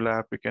Mule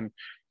app, we can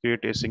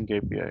create async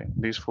API.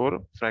 These 4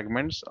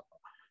 fragments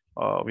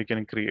we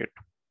can create.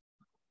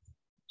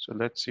 So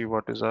let's see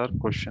what is our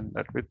question,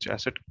 that which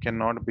asset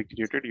cannot be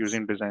created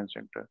using Design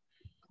Center.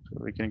 So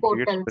we can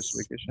create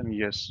specification,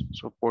 yes.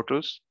 So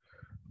portals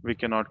we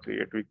cannot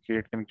create. We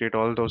can create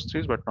all those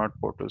 3, but not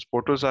portals.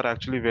 Portals are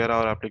actually where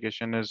our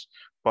application is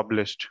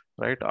published,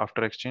 right?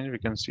 After Exchange, we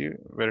can see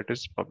where it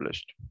is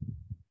published.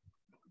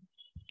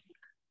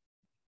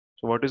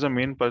 So what is the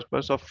main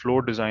purpose of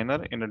Flow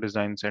Designer in a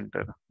Design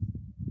Center?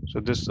 So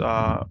this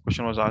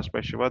question was asked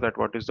by Shiva, that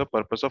what is the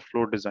purpose of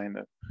Flow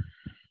Designer?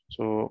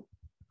 So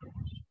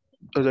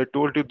as I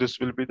told you, this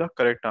will be the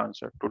correct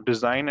answer: to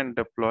design and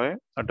deploy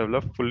a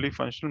develop fully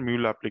functional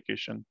Mule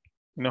application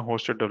in a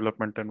hosted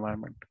development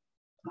environment.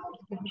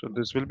 So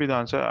this will be the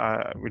answer.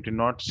 We did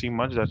not see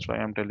much, that's why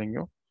I'm telling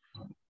you.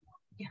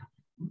 Yeah.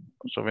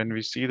 So when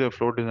we see the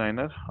Flow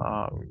Designer,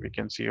 we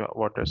can see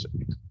what it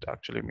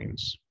actually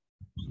means.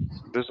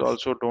 This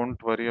also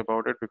don't worry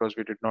about it because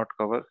we did not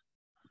cover.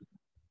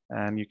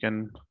 And you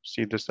can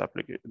see this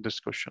this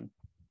question.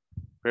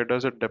 Where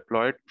does a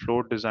deployed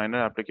Flow Designer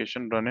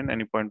application run in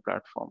Anypoint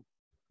platform?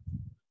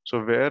 So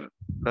where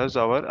does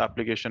our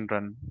application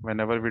run?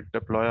 Whenever we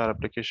deploy our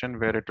application,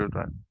 where it will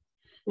run?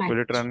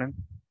 Will it run in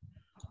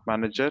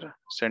Manager,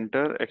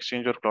 Center,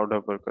 Exchange, or Cloud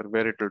Hub Worker?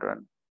 Where it will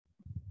run?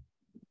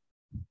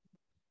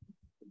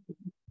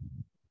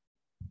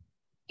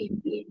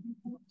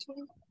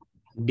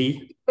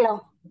 D.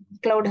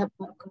 Cloud Hub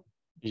Worker.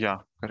 Yeah,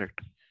 correct.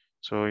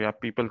 So yeah,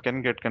 people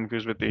can get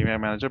confused with API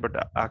Manager, but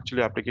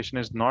actually application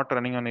is not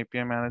running on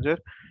API Manager.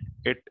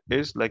 It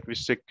is like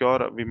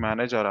we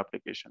manage our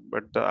application,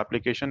 but the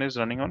application is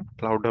running on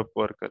Cloud Hub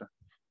Worker,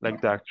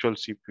 like the actual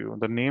CPU.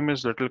 The name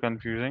is little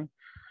confusing,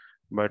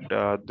 but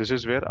this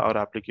is where our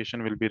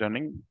application will be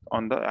running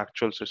on the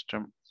actual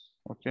system.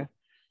 Okay.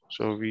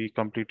 So we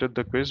completed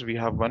the quiz. We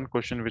have one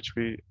question which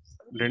we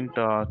didn't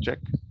check.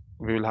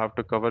 We will have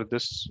to cover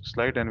this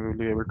slide and we will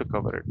be able to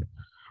cover it.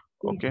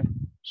 Okay.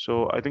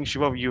 So I think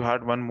Shiva, you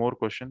had one more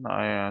question.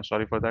 I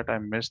sorry for that. I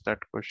missed that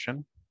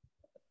question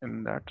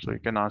in that. So you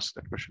can ask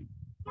that question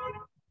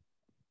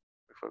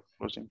before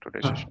closing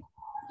today's session.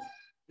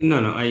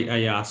 No,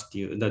 I asked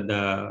you that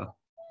the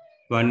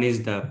one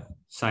is the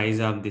size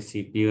of the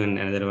CPU and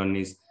another one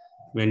is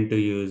when to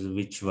use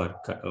which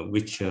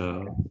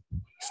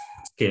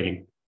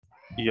scaling.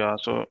 Yeah,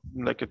 so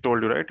like I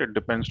told you, right, it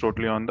depends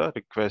totally on the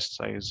request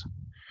size.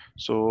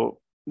 So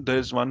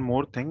there's one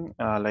more thing,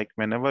 like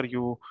whenever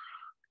you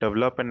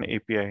develop an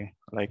API,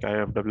 like I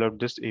have developed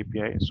this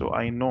API, so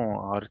I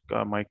know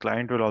my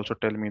client will also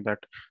tell me that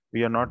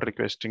we are not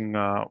requesting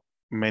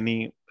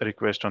many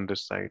requests on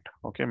this site.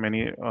 Okay,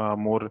 many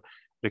more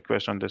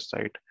requests on this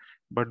site,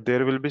 but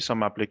there will be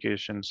some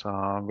applications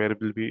where it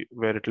will be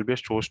a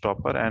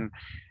showstopper, and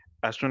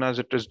as soon as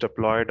it is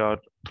deployed or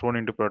thrown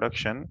into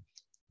production,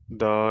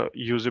 the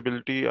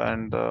usability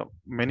and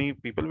many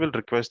people will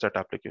request that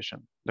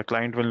application. The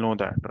client will know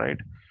that, right?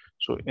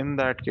 So in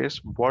that case,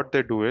 what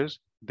they do is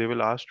they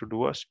will ask to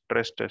do a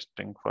stress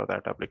testing for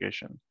that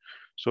application.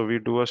 So we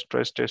do a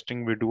stress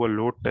testing, we do a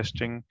load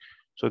testing.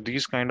 So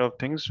these kind of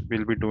things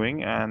we'll be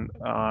doing, and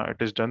it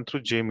is done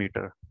through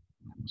JMeter.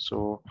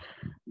 So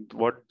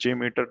what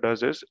JMeter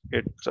does is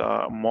it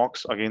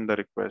mocks again the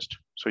request.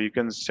 So you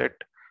can set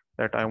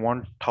that I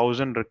want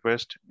 1,000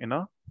 requests in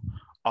a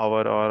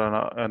hour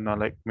or in a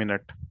like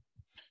minute.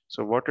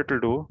 So what it will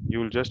do, you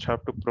will just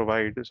have to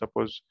provide,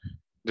 suppose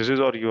This is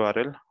our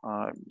URL.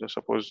 Just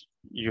suppose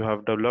you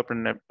have developed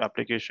an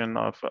application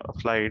of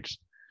flights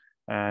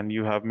and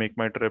you have make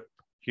my trip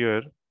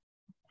here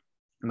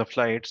in the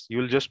flights. You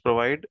will just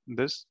provide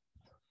this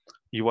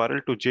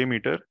URL to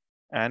JMeter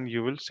and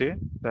you will say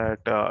that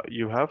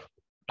you have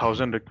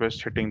 1,000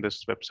 requests hitting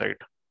this website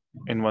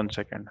in 1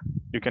 second.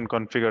 You can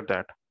configure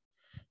that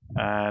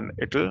and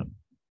it will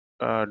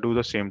do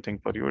the same thing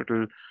for you. It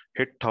will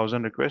hit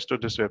 1,000 requests to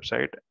this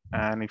website.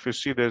 And if you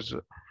see there's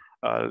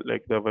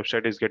like the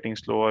website is getting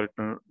slower,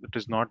 it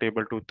is not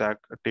able to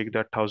take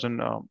that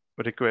 1,000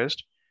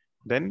 request,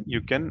 then you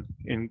can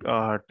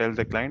tell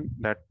the client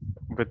that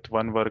with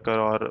one worker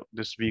or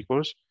this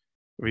vCourse,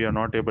 we are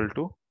not able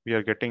to, we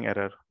are getting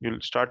error.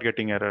 You'll start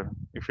getting error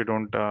if you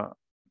don't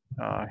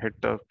hit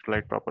the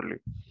flight properly.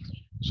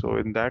 So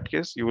in that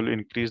case, you will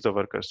increase the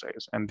worker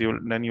size and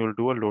then you will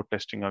do a load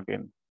testing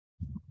again.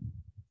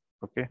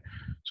 Okay,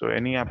 so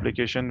any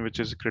application which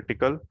is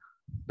critical,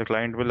 the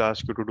client will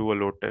ask you to do a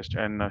load test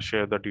and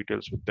share the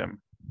details with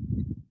them.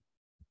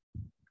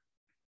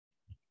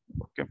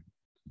 Okay,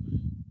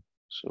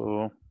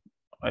 so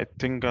I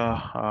think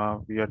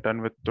we are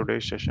done with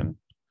today's session.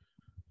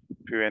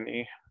 If you have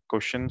any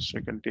questions,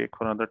 we can take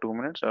for another 2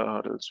 minutes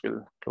or else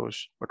we'll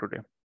close for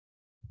today.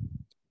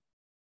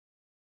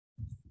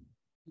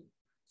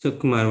 So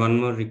Kumar, one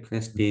more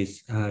request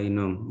is,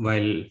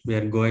 while we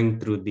are going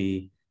through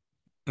the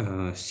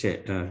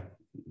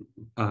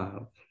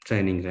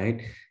training,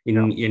 right? In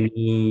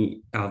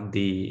any of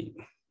the,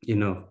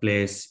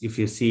 place, if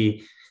you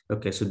see,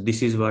 okay, so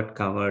this is what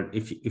covered,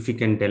 if you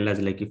can tell us,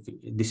 like, if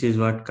this is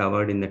what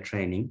covered in the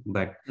training,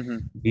 but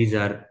these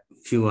are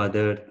few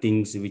other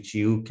things which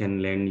you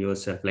can learn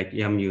yourself, like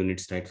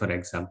units, right? For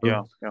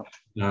example.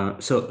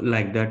 So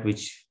like that,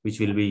 which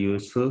will be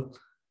useful.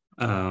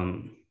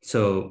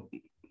 So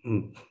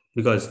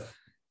because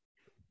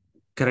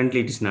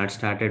currently it is not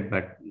started,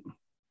 but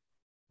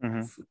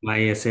my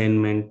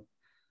assignment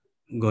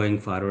going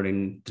forward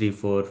in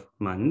 3-4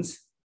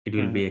 months, it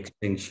will be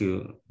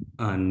extensive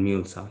on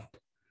MuleSoft.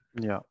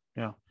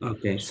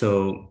 Okay,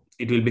 so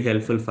it will be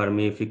helpful for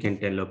me if you can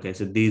tell, okay,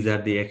 so these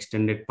are the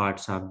extended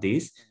parts of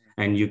these,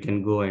 and you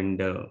can go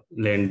and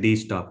learn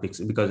these topics,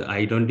 because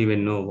I don't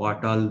even know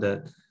what all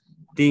the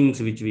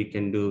things which we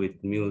can do with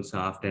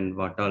MuleSoft and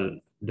what all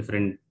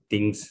different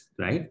things,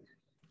 right?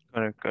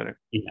 Correct.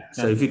 Yeah.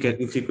 So if you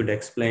could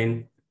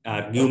explain,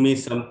 give me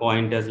some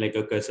pointers, like,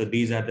 okay, so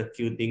these are the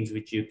few things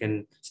which you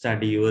can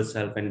study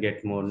yourself and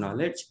get more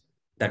knowledge.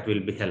 That will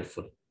be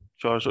helpful.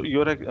 Sure. So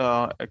your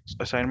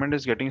assignment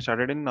is getting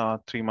started in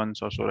 3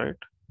 months or so, right?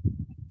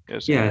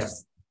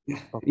 Yes.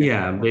 Okay.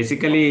 Yeah.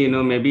 Basically,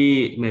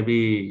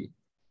 maybe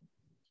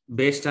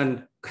based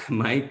on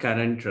my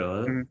current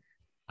role,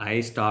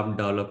 I stopped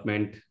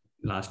development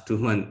last 2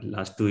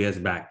 years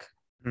back.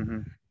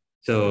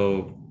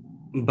 So,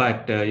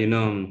 but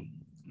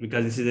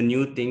because this is a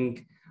new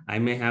thing, I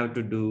may have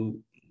to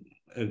do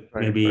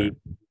maybe a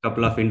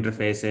couple of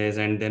interfaces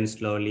and then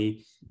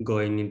slowly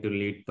going into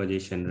lead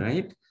position,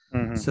 right?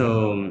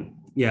 So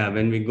yeah,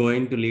 when we go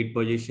into lead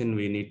position,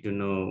 we need to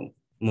know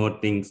more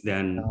things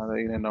than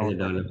the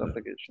developer.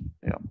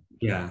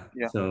 Yeah.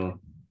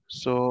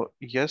 So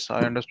yes,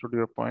 I understood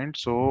your point.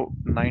 So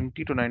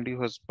 90 to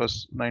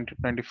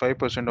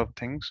 95% of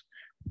things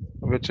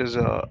which is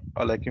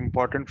like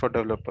important for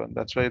developer.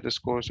 That's why this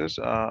course is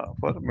for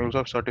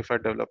MuleSoft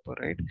certified developer,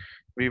 right?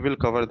 We will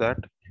cover that.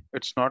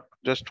 It's not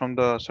just from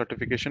the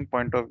certification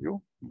point of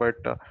view, but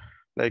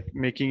like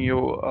making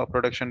you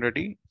production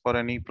ready for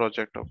any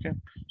project. Okay,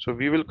 so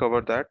we will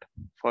cover that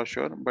for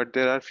sure, but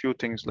there are few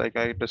things like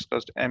I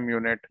discussed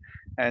MUnit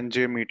and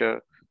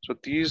JMeter. So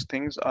these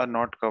things are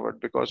not covered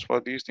because for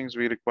these things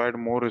we required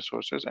more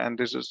resources, and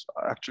this is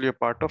actually a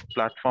part of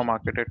platform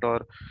architect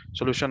or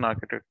solution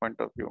architect point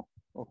of view.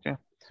 Okay,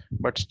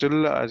 but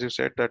still, as you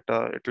said, that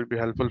it will be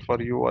helpful for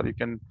you, or you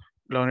can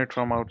learn it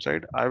from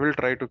outside. I will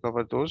try to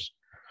cover those,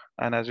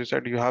 and as you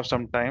said, you have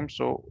some time.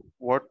 So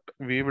what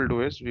we will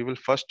do is we will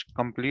first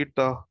complete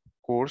the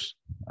course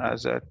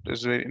as it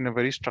is in a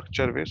very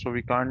structured way. So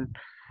we can't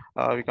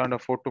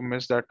afford to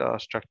miss that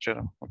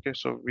structure. Okay,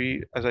 so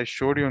as I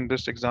showed you in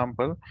this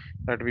example,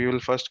 that we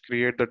will first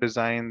create the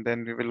design,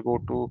 then we will go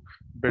to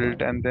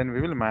build, and then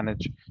we will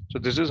manage. So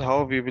this is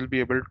how we will be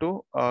able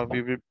to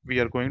we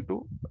are going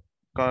to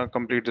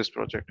complete this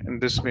project in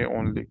this way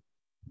only.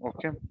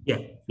 Okay.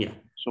 Yeah.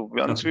 So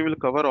once we will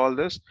cover all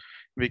this,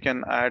 we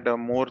can add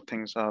more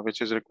things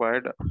which is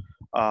required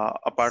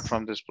apart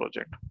from this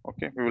project.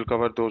 Okay, we will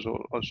cover those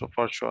also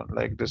for sure.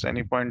 Like this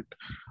AnyPoint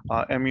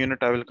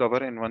MUnit, I will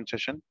cover in one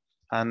session,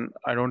 and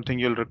I don't think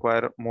you'll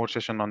require more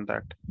session on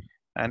that.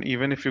 And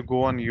even if you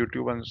go on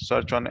YouTube and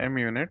search on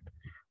MUnit,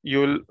 you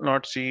will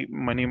not see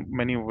many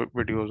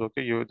videos.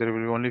 Okay, there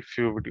will be only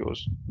few videos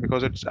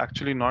because it's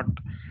actually not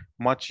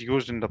much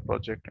used in the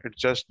project.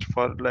 It's just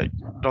for like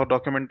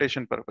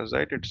documentation purpose,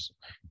 right? It's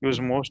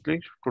used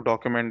mostly to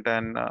document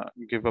and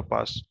give a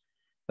pass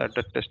that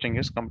the testing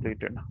is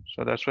completed.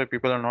 So that's why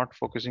people are not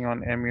focusing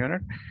on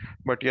MUnit.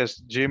 But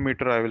yes,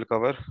 JMeter I will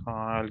cover.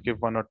 I'll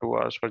give 1 or 2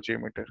 hours for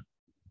JMeter.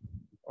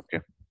 Okay.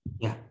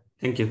 Yeah.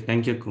 Thank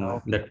you, Kumar.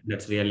 Okay.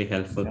 That's really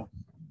helpful. Yeah.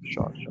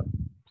 Sure.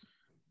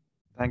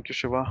 Thank you,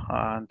 Shiva,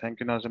 and thank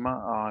you,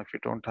 Nazima. If you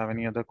don't have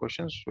any other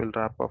questions, we'll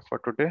wrap up for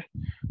today.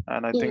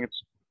 And I think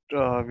it's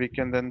we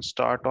can then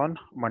start on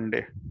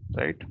Monday,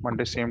 right?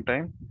 Monday same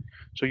time.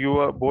 So you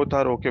are both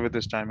are okay with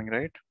this timing,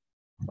 right?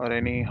 Or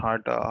any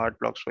hard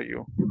blocks for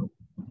you?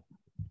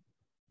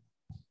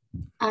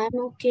 I'm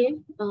okay.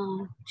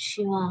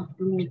 Shiva,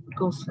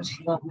 go for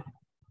Shiva.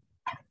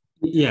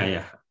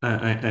 Yeah.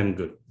 I'm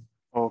good.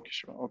 Okay,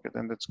 sure. Okay,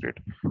 then that's great.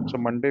 So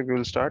Monday we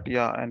will start.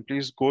 Yeah, and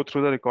please go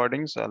through the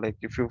recordings. Like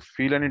if you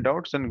feel any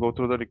doubts, then go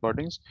through the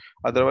recordings.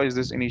 Otherwise,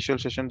 this initial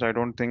sessions, I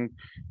don't think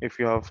if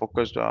you have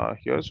focused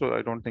here, so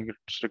I don't think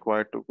it's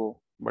required to go.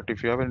 But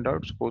if you have any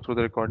doubts, go through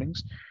the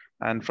recordings.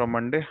 And from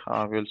Monday,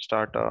 we'll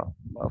start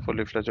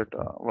fully fledged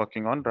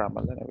working on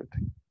Ramal and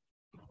everything.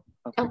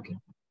 Okay.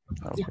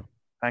 Okay.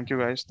 Thank you,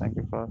 guys. Thank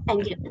you for.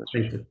 Thank you.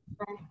 Thank you.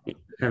 Bye.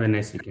 Have a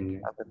nice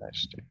weekend. Have a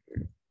nice day.